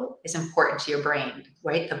flow is important to your brain,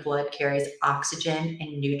 right? The blood carries oxygen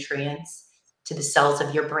and nutrients to the cells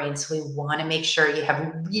of your brain. So we want to make sure you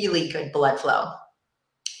have really good blood flow.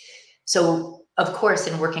 So, of course,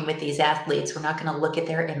 in working with these athletes, we're not going to look at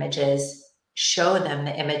their images, show them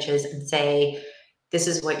the images and say, this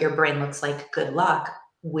is what your brain looks like. Good luck.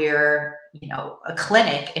 We're, a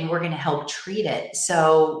clinic and we're going to help treat it.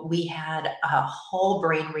 So we had a whole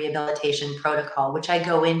brain rehabilitation protocol, which I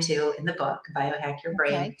go into in the book, Biohack Your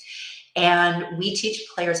Brain. Okay. And we teach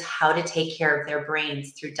players how to take care of their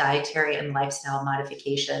brains through dietary and lifestyle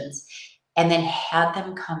modifications, and then had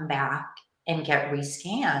them come back and get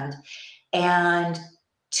rescanned. And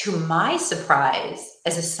to my surprise,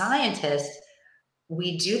 as a scientist,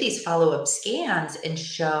 we do these follow-up scans and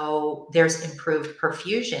show there's improved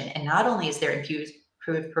perfusion. And not only is there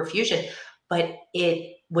improved perfusion, but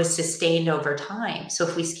it was sustained over time. So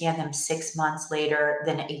if we scan them 6 months later,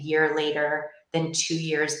 then a year later, then 2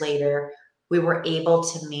 years later, we were able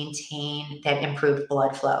to maintain that improved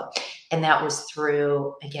blood flow. And that was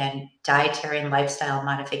through, again, dietary and lifestyle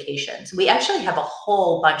modifications. We actually have a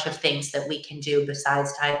whole bunch of things that we can do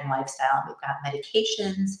besides diet and lifestyle. We've got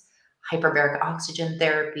medications, hyperbaric oxygen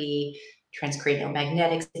therapy, transcranial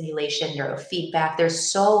magnetic stimulation, neurofeedback.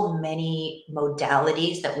 There's so many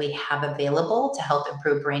modalities that we have available to help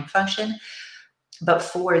improve brain function. But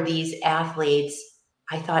for these athletes,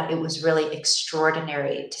 I thought it was really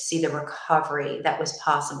extraordinary to see the recovery that was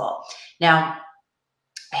possible. Now,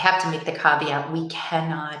 I have to make the caveat, we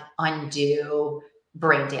cannot undo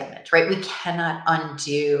brain damage, right? We cannot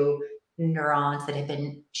undo neurons that have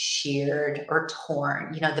been sheared or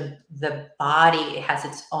torn. The body has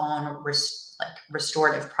its own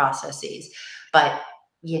restorative processes. But,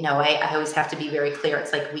 I always have to be very clear.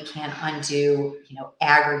 It's like we can't undo,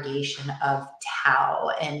 aggregation of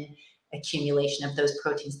tau and accumulation of those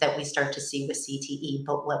proteins that we start to see with CTE.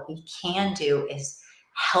 But what we can do is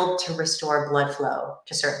help to restore blood flow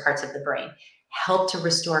to certain parts of the brain, help to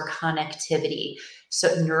restore connectivity,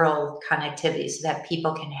 so neural connectivity, so that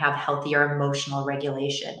people can have healthier emotional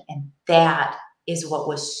regulation. And that is what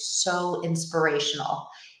was so inspirational.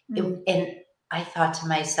 And I thought to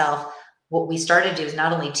myself, what we started to do is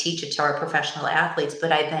not only teach it to our professional athletes,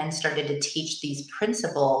 but I then started to teach these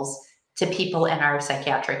principles to people in our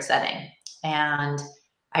psychiatric setting. And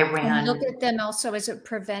I ran. And look at them also as a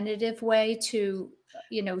preventative way to,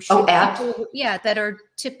 people, that are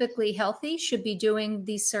typically healthy should be doing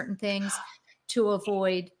these certain things to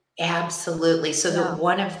avoid. Absolutely. So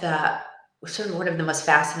one of the most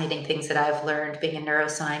fascinating things that I've learned being a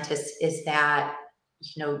neuroscientist is that,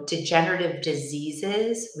 degenerative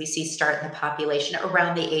diseases we see start in the population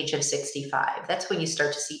around the age of 65. That's when you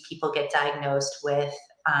start to see people get diagnosed with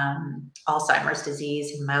Alzheimer's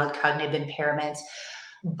disease and mild cognitive impairments.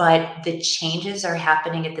 But the changes are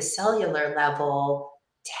happening at the cellular level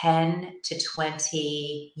 10 to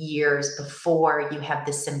 20 years before you have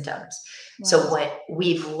the symptoms. Wow. So what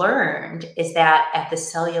we've learned is that at the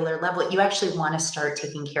cellular level, you actually want to start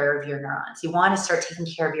taking care of your neurons. You want to start taking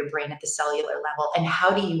care of your brain at the cellular level. And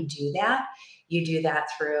how do you do that? You do that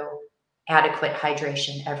through adequate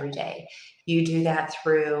hydration every day. You do that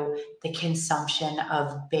through the consumption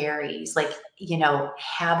of berries, like,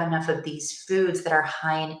 have enough of these foods that are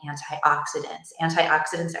high in antioxidants.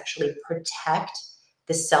 Antioxidants actually protect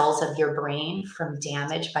the cells of your brain from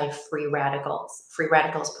damage by free radicals. Free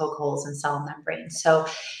radicals poke holes in cell membranes. So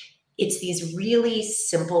it's these really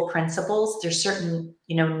simple principles. There's certain,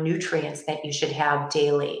 nutrients that you should have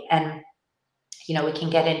daily. And, we can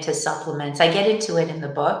get into supplements. I get into it in the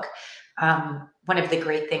book. One of the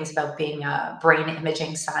great things about being a brain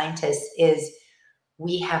imaging scientist is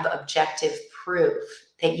we have objective proof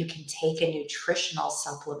that you can take a nutritional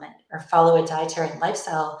supplement or follow a dietary and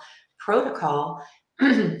lifestyle protocol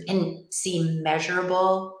and see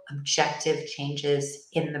measurable objective changes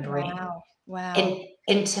in the brain. Wow.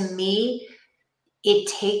 And to me, it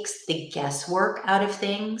takes the guesswork out of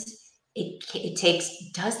things. It takes,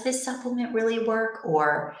 does this supplement really work?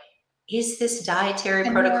 Or is this dietary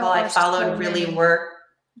protocol I followed really work?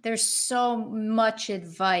 There's so much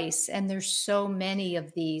advice, and there's so many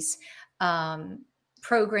of these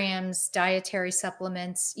programs, dietary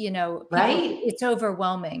supplements, Right? It's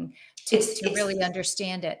overwhelming to really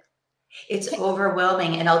understand it. It's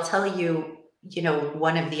overwhelming. And I'll tell you,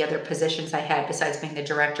 one of the other positions I had besides being the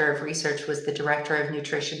director of research was the director of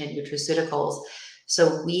nutrition and nutraceuticals.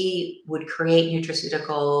 So we would create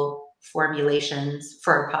nutraceutical formulations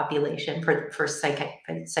for our population, for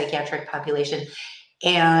psychiatric population,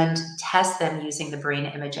 and test them using the brain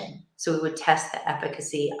imaging. So we would test the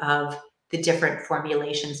efficacy of the different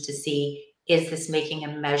formulations to see, is this making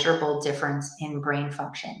a measurable difference in brain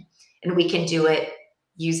function? And we can do it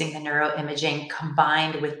using the neuroimaging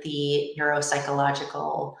combined with the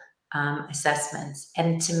neuropsychological assessments.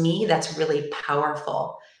 And to me, that's really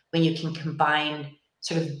powerful when you can combine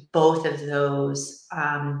sort of both of those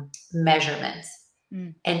measurements.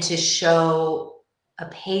 And to show a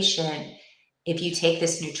patient, if you take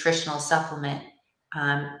this nutritional supplement,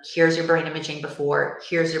 here's your brain imaging before,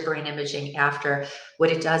 here's your brain imaging after. What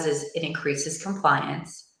it does is it increases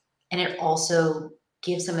compliance, and it also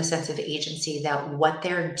gives them a sense of agency that what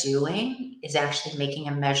they're doing is actually making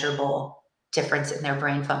a measurable difference in their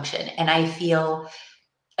brain function. And I feel,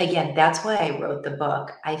 again, that's why I wrote the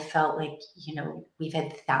book. I felt like, we've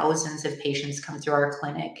had thousands of patients come through our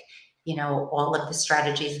clinic. All of the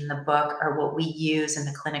strategies in the book are what we use in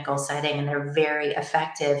the clinical setting, and they're very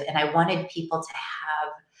effective. And I wanted people to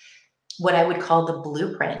have what I would call the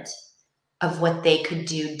blueprint of what they could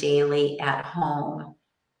do daily at home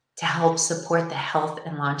to help support the health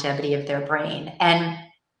and longevity of their brain. And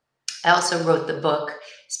I also wrote the book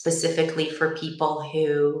specifically for people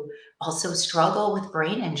who also struggle with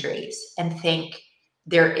brain injuries and think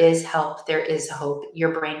there is help, there is hope,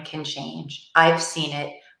 your brain can change. I've seen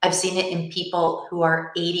it. I've seen it in people who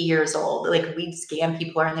are 80 years old. Like, we scan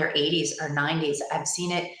people who are in their 80s or 90s. I've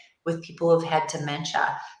seen it with people who've had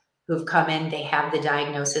dementia, who've come in, they have the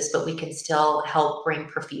diagnosis, but we can still help bring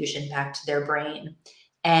perfusion back to their brain.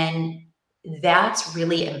 And that's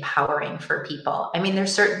really empowering for people. I mean,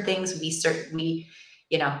 there's certain things we still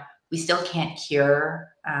can't cure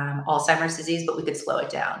Alzheimer's disease, but we could slow it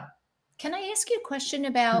down. Can I ask you a question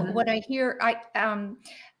about what I hear?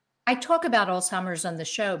 I talk about Alzheimer's on the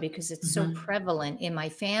show because it's so prevalent in my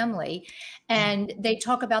family, and they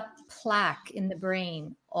talk about plaque in the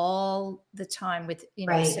brain all the time with,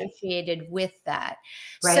 associated with that.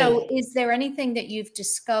 Right. So is there anything that you've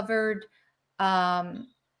discovered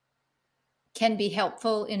can be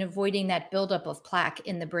helpful in avoiding that buildup of plaque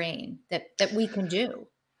in the brain that we can do?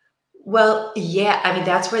 Well, yeah, I mean,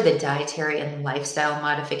 that's where the dietary and lifestyle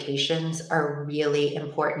modifications are really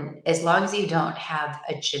important. As long as you don't have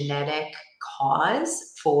a genetic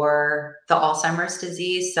cause for the Alzheimer's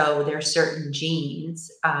disease. So there are certain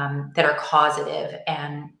genes that are causative,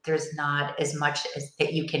 and there's not as much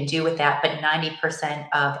that you can do with that. But 90%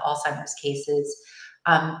 of Alzheimer's cases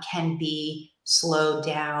can be slowed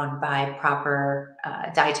down by proper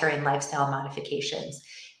dietary and lifestyle modifications.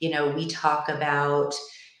 We talk about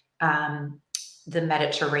the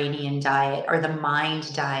Mediterranean diet or the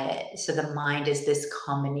MIND diet. So the MIND is this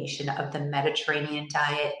combination of the Mediterranean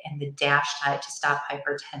diet and the DASH diet to stop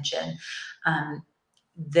hypertension.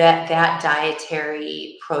 That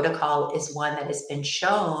dietary protocol is one that has been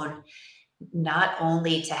shown not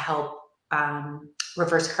only to help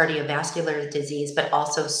reverse cardiovascular disease, but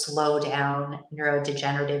also slow down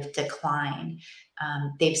neurodegenerative decline.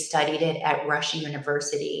 They've studied it at Rush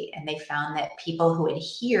University, and they found that people who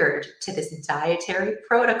adhered to this dietary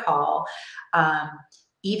protocol,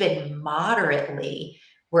 even moderately,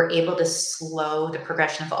 were able to slow the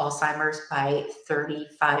progression of Alzheimer's by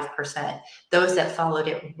 35%. Those that followed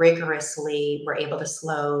it rigorously were able to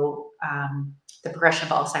slow the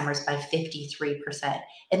progression of Alzheimer's by 53%.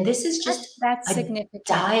 And this is just that's a significant.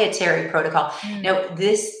 dietary protocol. Now,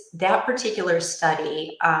 that particular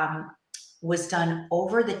study was done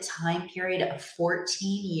over the time period of 14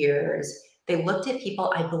 years. They looked at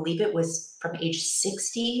people, I believe it was from age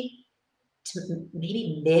 60 to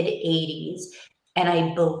maybe mid 80s. And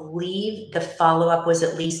I believe the follow-up was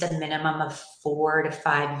at least a minimum of 4 to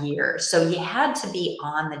 5 years. So you had to be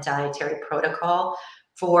on the dietary protocol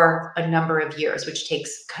for a number of years, which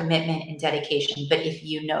takes commitment and dedication. But if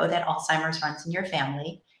you know that Alzheimer's runs in your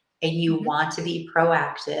family and you want to be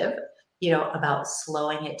proactive, about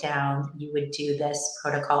slowing it down, you would do this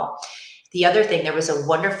protocol. The other thing, there was a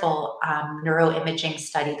wonderful neuroimaging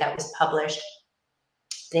study that was published.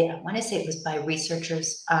 I want to say it was by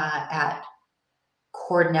researchers at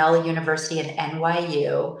Cornell University and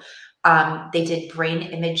NYU. They did brain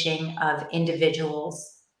imaging of individuals.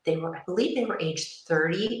 I believe they were aged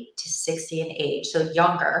 30 to 60 in age, so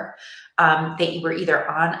younger. They were either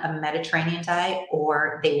on a Mediterranean diet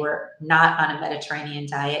or they were not on a Mediterranean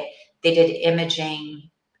diet. They did imaging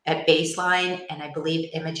at baseline and I believe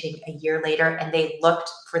imaging a year later, and they looked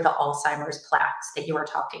for the Alzheimer's plaques that you were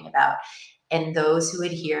talking about. And those who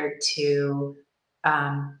adhered to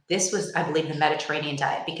this was, I believe, the Mediterranean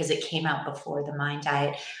diet because it came out before the MIND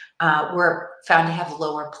diet, were found to have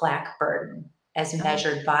lower plaque burden as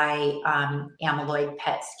measured by amyloid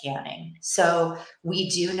PET scanning. So we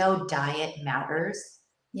do know diet matters.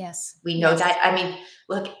 Yes. We know that. I mean,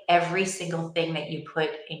 look, every single thing that you put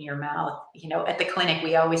in your mouth, at the clinic,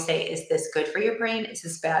 we always say, is this good for your brain? Is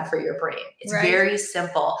this bad for your brain? It's very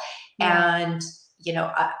simple. And,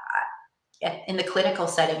 in the clinical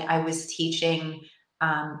setting, I was teaching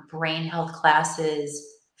brain health classes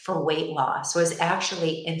for weight loss. So I was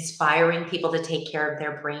actually inspiring people to take care of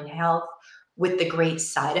their brain health with the great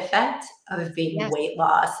side effect of being weight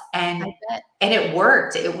loss. And it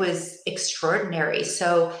worked. It was extraordinary.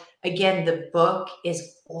 So again, the book is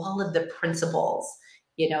all of the principles,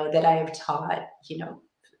 that I have taught,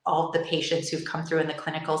 all of the patients who've come through in the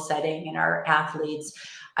clinical setting and our athletes.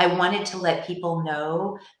 I wanted to let people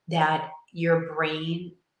know that your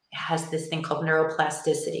brain has this thing called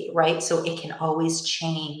neuroplasticity, right? So it can always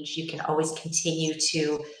change. You can always continue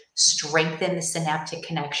to strengthen the synaptic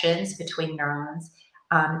connections between neurons.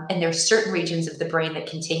 And there's certain regions of the brain that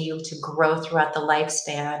continue to grow throughout the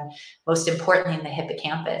lifespan, most importantly in the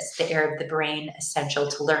hippocampus, the area of the brain essential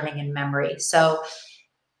to learning and memory. So,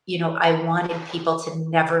 I wanted people to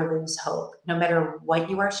never lose hope, no matter what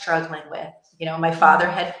you are struggling with. My father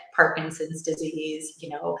had Parkinson's disease,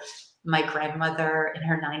 my grandmother in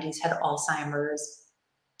her 90s had Alzheimer's.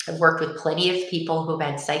 I've worked with plenty of people who've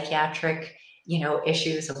had psychiatric,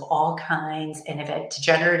 issues of all kinds and have had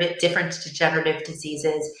different degenerative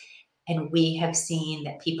diseases. And we have seen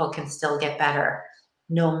that people can still get better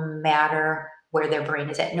no matter where their brain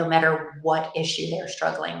is at, no matter what issue they're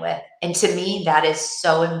struggling with. And to me, that is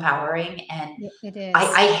so empowering. And it is.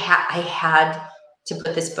 I had to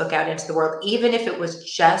put this book out into the world, even if it was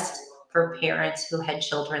just for parents who had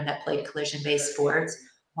children that played collision-based sports,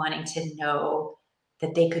 wanting to know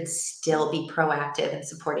that they could still be proactive in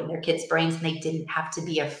supporting their kids' brains and they didn't have to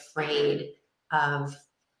be afraid of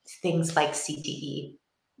things like CTE.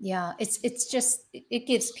 Yeah, it's just, it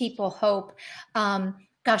gives people hope.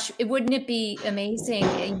 Gosh, wouldn't it be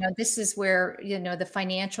amazing? This is where, the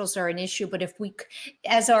financials are an issue, but if we,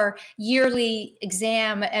 as our yearly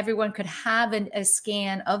exam, everyone could have a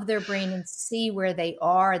scan of their brain and see where they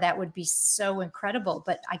are, that would be so incredible.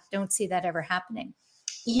 But I don't see that ever happening.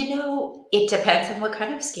 It depends on what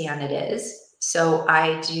kind of scan it is. So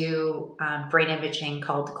I do brain imaging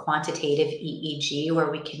called quantitative EEG,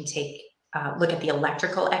 where we can look at the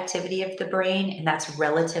electrical activity of the brain, and that's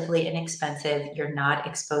relatively inexpensive. You're not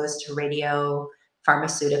exposed to radio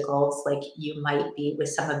pharmaceuticals like you might be with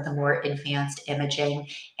some of the more advanced imaging.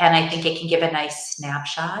 And I think it can give a nice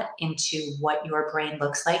snapshot into what your brain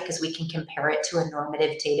looks like because we can compare it to a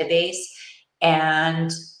normative database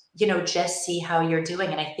and, just see how you're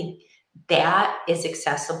doing. And I think that is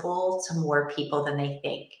accessible to more people than they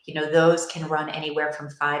think. Those can run anywhere from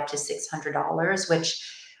 $500 to $600,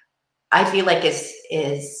 which I feel like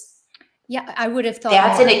is I would have thought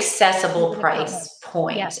that's more. an accessible price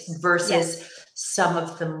point versus some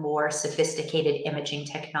of the more sophisticated imaging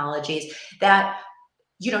technologies that,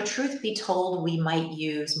 truth be told, we might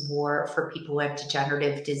use more for people who have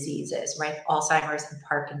degenerative diseases, right? Alzheimer's and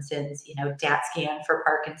Parkinson's, DAT scan for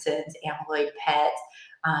Parkinson's, amyloid PET,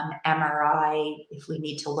 MRI, if we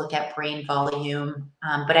need to look at brain volume.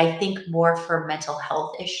 But I think more for mental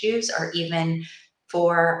health issues or even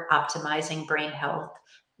for optimizing brain health,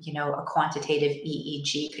 a quantitative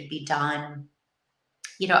EEG could be done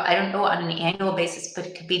I don't know, on an annual basis, but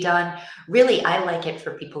it could be done. Really, I like it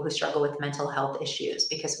for people who struggle with mental health issues,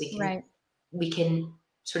 because we can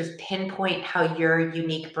sort of pinpoint how your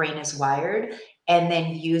unique brain is wired, and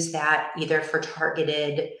then use that either for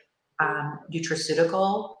targeted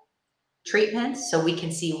nutraceutical treatments. So we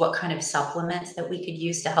can see what kind of supplements that we could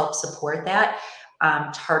use to help support that.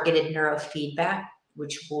 Targeted neurofeedback,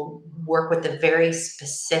 which will work with a very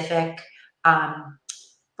specific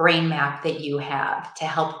brain map that you have to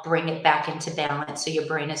help bring it back into balance so your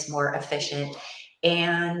brain is more efficient.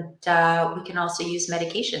 And we can also use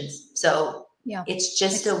medications. So it's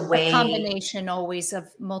just a way. A combination always of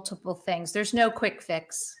multiple things. There's no quick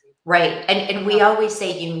fix. Right. And we always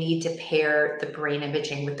say you need to pair the brain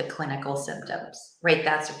imaging with the clinical symptoms, right?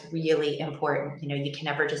 That's really important. You can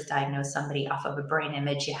never just diagnose somebody off of a brain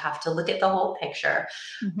image. You have to look at the whole picture.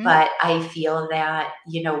 Mm-hmm. But I feel that,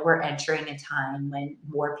 we're entering a time when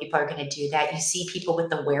more people are going to do that. You see people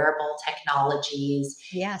with the wearable technologies,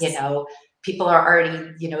 yes. People are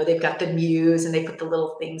already, they've got the Muse and they put the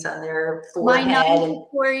little things on their forehead. My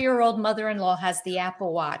 94-year-old mother-in-law has the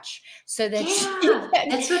Apple Watch, so that she can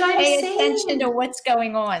that's what I'm pay saying. attention to what's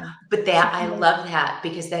going on. But I love that,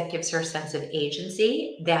 because that gives her a sense of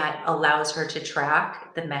agency that allows her to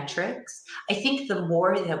track the metrics. I think the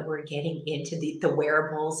more that we're getting into the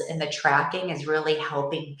wearables and the tracking is really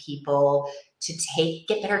helping people to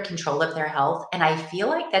get better control of their health. And I feel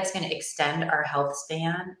like that's going to extend our health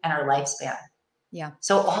span and our lifespan. Yeah.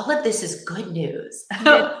 So all of this is good news.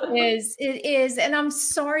 It is. And I'm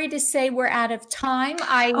sorry to say we're out of time.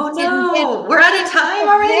 We're out of time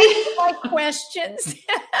already? My questions.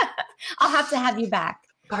 I'll have to have you back.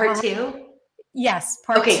 Part 2? Yes,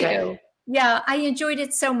 part 2. Good. Yeah, I enjoyed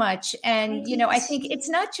it so much. And, I think it's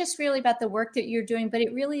not just really about the work that you're doing, but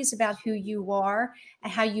it really is about who you are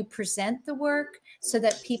and how you present the work so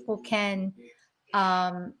that people can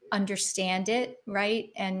understand it, right?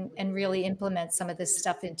 And really implement some of this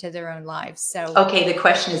stuff into their own lives. So, okay, the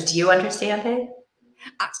question is, do you understand it?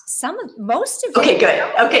 Most of it. Okay, good.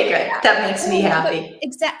 Okay, good. That makes me happy.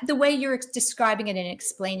 The way you're describing it and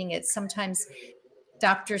explaining it, sometimes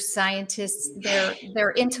doctors, scientists,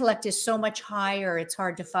 their intellect is so much higher, it's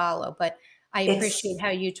hard to follow. But I appreciate how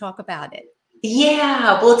you talk about it.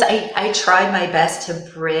 Yeah, well, I try my best to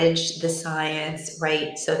bridge the science,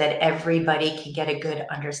 right, so that everybody can get a good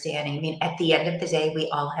understanding. I mean, at the end of the day, we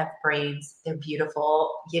all have brains. They're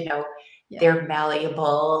beautiful, they're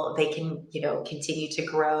malleable. They can, continue to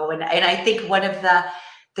grow. And I think one of the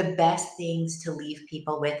best things to leave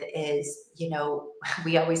people with is,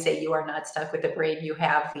 we always say you are not stuck with the brain you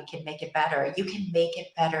have. We can make it better. You can make it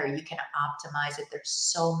better. You can optimize it. There's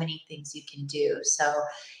so many things you can do. So,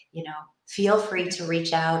 feel free to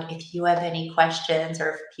reach out if you have any questions,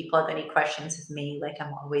 or if people have any questions with me. Like,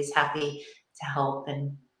 I'm always happy to help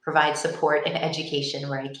and provide support and education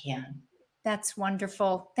where I can. That's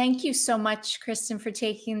wonderful. Thank you so much, Kristen, for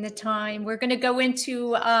taking the time. We're going to go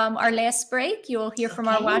into our last break. You'll hear from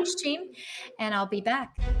our watch team, and I'll be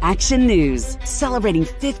back. Action News, celebrating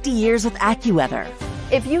 50 years with AccuWeather.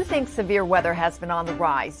 If you think severe weather has been on the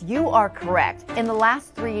rise, you are correct. In the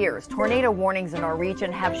last 3 years, tornado warnings in our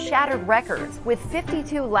region have shattered records, with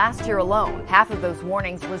 52 last year alone. Half of those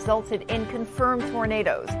warnings resulted in confirmed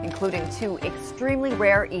tornadoes, including 2 extremely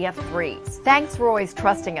rare EF3s. Thanks for always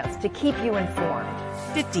trusting us to keep you informed.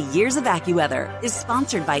 50 Years of AccuWeather is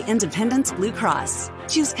sponsored by Independence Blue Cross.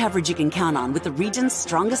 Choose coverage you can count on with the region's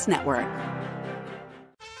strongest network.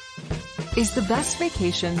 Is the best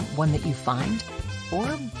vacation one that you find, or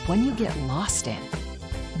one you get lost in?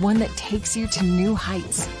 One that takes you to new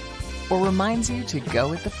heights, or reminds you to go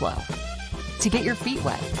with the flow? To get your feet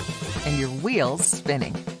wet and your wheels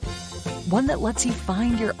spinning? One that lets you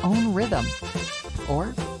find your own rhythm,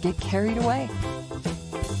 or get carried away?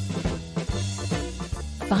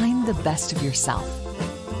 Find the best of yourself.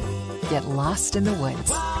 Get lost in the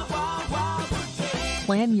woods.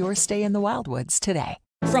 Plan your stay in the Wildwoods today.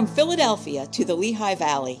 From Philadelphia to the Lehigh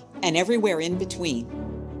Valley and everywhere in between.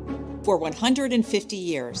 For 150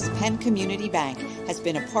 years, Penn Community Bank has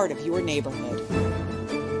been a part of your neighborhood.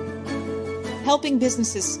 Helping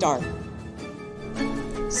businesses start,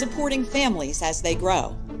 supporting families as they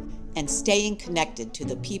grow, and staying connected to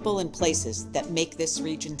the people and places that make this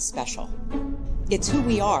region special. It's who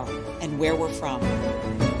we are and where we're from.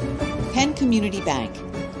 Penn Community Bank.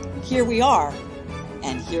 Here we are,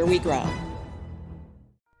 and here we grow.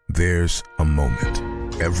 There's a moment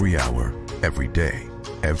every hour, every day,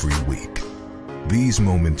 every week. These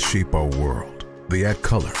moments shape our world. They add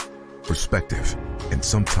color, perspective, and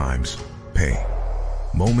sometimes pain.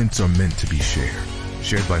 Moments are meant to be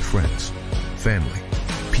shared by friends, family,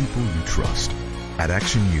 people you trust. At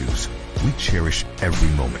Action News, we cherish every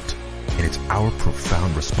moment, and it's our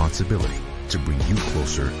profound responsibility to bring you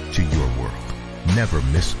closer to your world. Never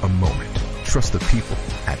miss a moment. Trust the people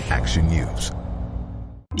at Action News.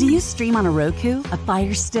 Do you stream on a Roku, a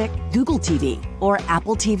Fire Stick, Google TV, or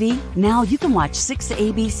Apple TV? Now you can watch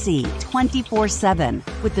 6ABC 24/7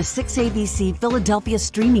 with the 6ABC Philadelphia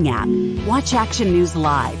streaming app. Watch Action News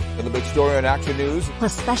live. And the big story on Action News.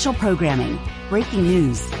 Plus special programming, breaking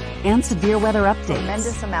news, and severe weather updates.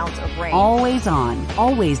 Tremendous amounts of rain. Always on.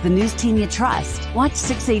 Always the news team you trust. Watch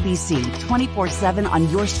 6ABC 24/7 on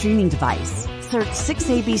your streaming device. Search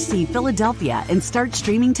 6ABC Philadelphia and start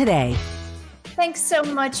streaming today. Thanks so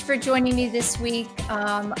much for joining me this week.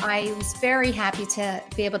 I was very happy to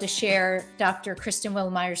be able to share Dr. Kristen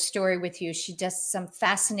Willeumir's story with you. She does some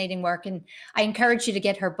fascinating work, and I encourage you to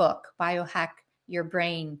get her book, Biohack Your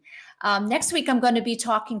Brain. Next week, I'm going to be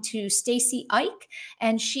talking to Stacey Ike,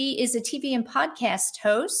 and she is a TV and podcast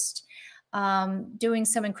host, doing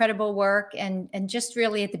some incredible work and just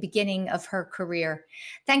really at the beginning of her career.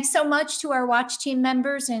 Thanks so much to our Watch Team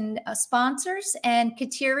members and sponsors, and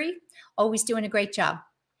Kateri, always doing a great job.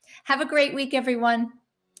 Have a great week, everyone.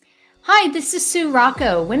 Hi, this is Sue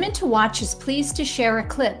Rocco. Women to Watch is pleased to share a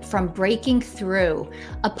clip from Breaking Through,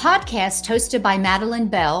 a podcast hosted by Madeline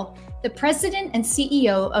Bell, the president and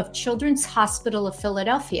CEO of Children's Hospital of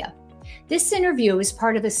Philadelphia. This interview is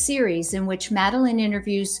part of a series in which Madeline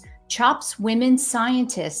interviews CHOP's women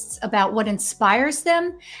scientists about what inspires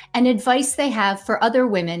them and advice they have for other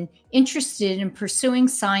women interested in pursuing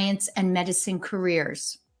science and medicine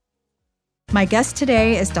careers. My guest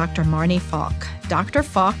today is Dr. Marnie Falk. Dr.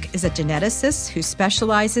 Falk is a geneticist who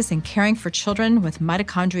specializes in caring for children with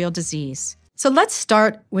mitochondrial disease. So let's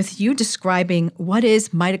start with you describing what is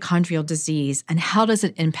mitochondrial disease and how does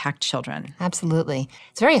it impact children? Absolutely.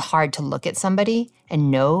 It's very hard to look at somebody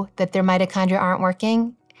and know that their mitochondria aren't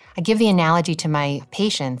working. I give the analogy to my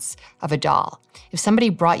patients of a doll. If somebody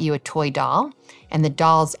brought you a toy doll and the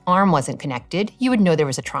doll's arm wasn't connected, you would know there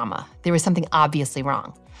was a trauma. There was something obviously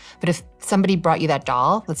wrong. But if somebody brought you that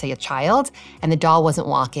doll, let's say a child, and the doll wasn't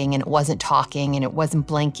walking and it wasn't talking and it wasn't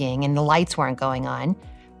blinking and the lights weren't going on,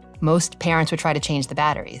 most parents would try to change the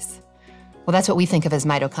batteries. Well, that's what we think of as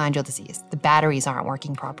mitochondrial disease. The batteries aren't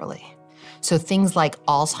working properly. So things like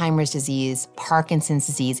Alzheimer's disease, Parkinson's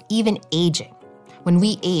disease, even aging. When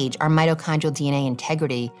we age, our mitochondrial DNA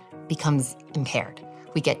integrity becomes impaired.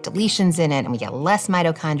 We get deletions in it and we get less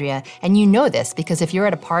mitochondria. And you know this because if you're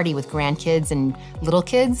at a party with grandkids and little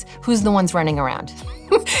kids, who's the ones running around?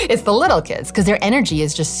 It's the little kids because their energy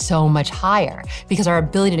is just so much higher because our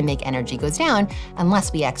ability to make energy goes down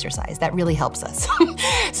unless we exercise. That really helps us.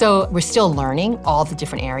 So we're still learning all the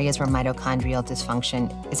different areas where mitochondrial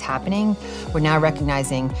dysfunction is happening. We're now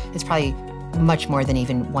recognizing it's probably much more than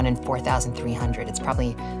even 1 in 4,300. It's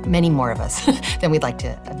probably many more of us than we'd like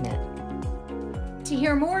to admit. To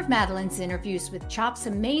hear more of Madeline's interviews with CHOP's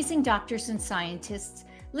amazing doctors and scientists,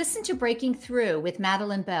 listen to Breaking Through with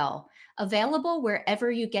Madeline Bell, available wherever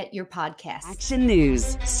you get your podcasts. Action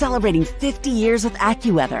News, celebrating 50 years with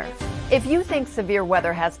AccuWeather. If you think severe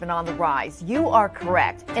weather has been on the rise, you are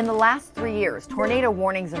correct. In the last 3 years, tornado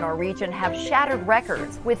warnings in our region have shattered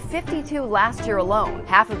records, with 52 last year alone.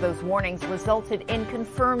 Half of those warnings resulted in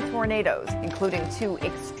confirmed tornadoes, including 2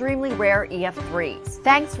 extremely rare EF3s.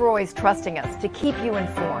 Thanks for always trusting us to keep you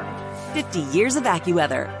informed. 50 Years of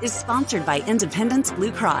AccuWeather is sponsored by Independence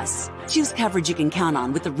Blue Cross. Choose coverage you can count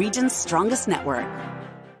on with the region's strongest network.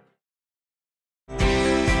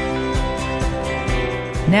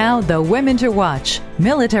 Now, the Women to Watch,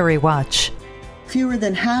 Military Watch. Fewer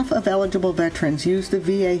than half of eligible veterans use the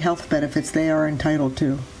VA health benefits they are entitled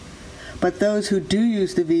to. But those who do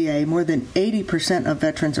use the VA, more than 80% of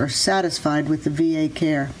veterans are satisfied with the VA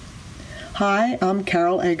care. Hi, I'm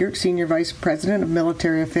Carol Eggert, Senior Vice President of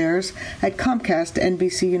Military Affairs at Comcast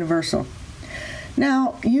NBC Universal.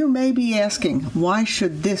 Now, you may be asking, why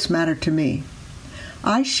should this matter to me?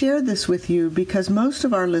 I share this with you because most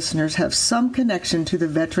of our listeners have some connection to the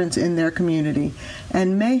veterans in their community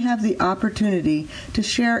and may have the opportunity to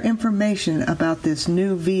share information about this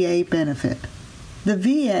new VA benefit. The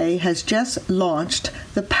VA has just launched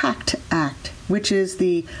the PACT Act, which is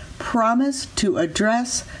the Promise to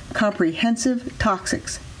Address Comprehensive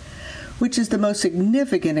Toxics, which is the most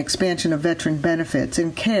significant expansion of veteran benefits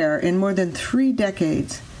and care in more than 3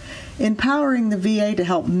 decades. Empowering the VA to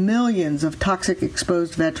help millions of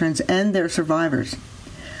toxic-exposed veterans and their survivors.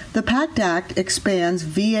 The PACT Act expands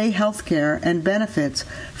VA health care and benefits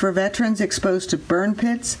for veterans exposed to burn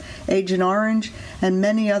pits, Agent Orange, and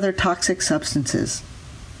many other toxic substances.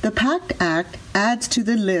 The PACT Act adds to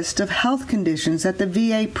the list of health conditions that the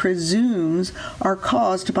VA presumes are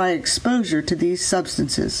caused by exposure to these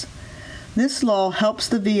substances. This law helps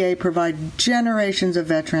the VA provide generations of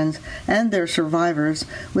veterans and their survivors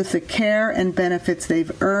with the care and benefits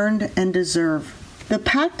they've earned and deserve. The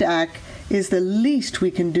PACT Act is the least we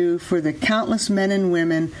can do for the countless men and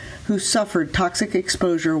women who suffered toxic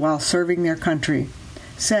exposure while serving their country,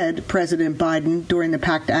 said President Biden during the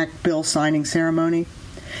PACT Act bill signing ceremony.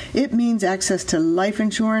 It means access to life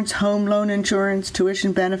insurance, home loan insurance,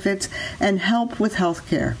 tuition benefits, and help with health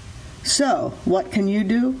care. So, what can you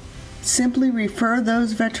do? Simply refer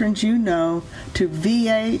those veterans you know to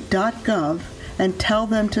va.gov and tell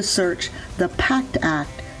them to search the PACT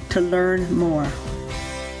Act to learn more.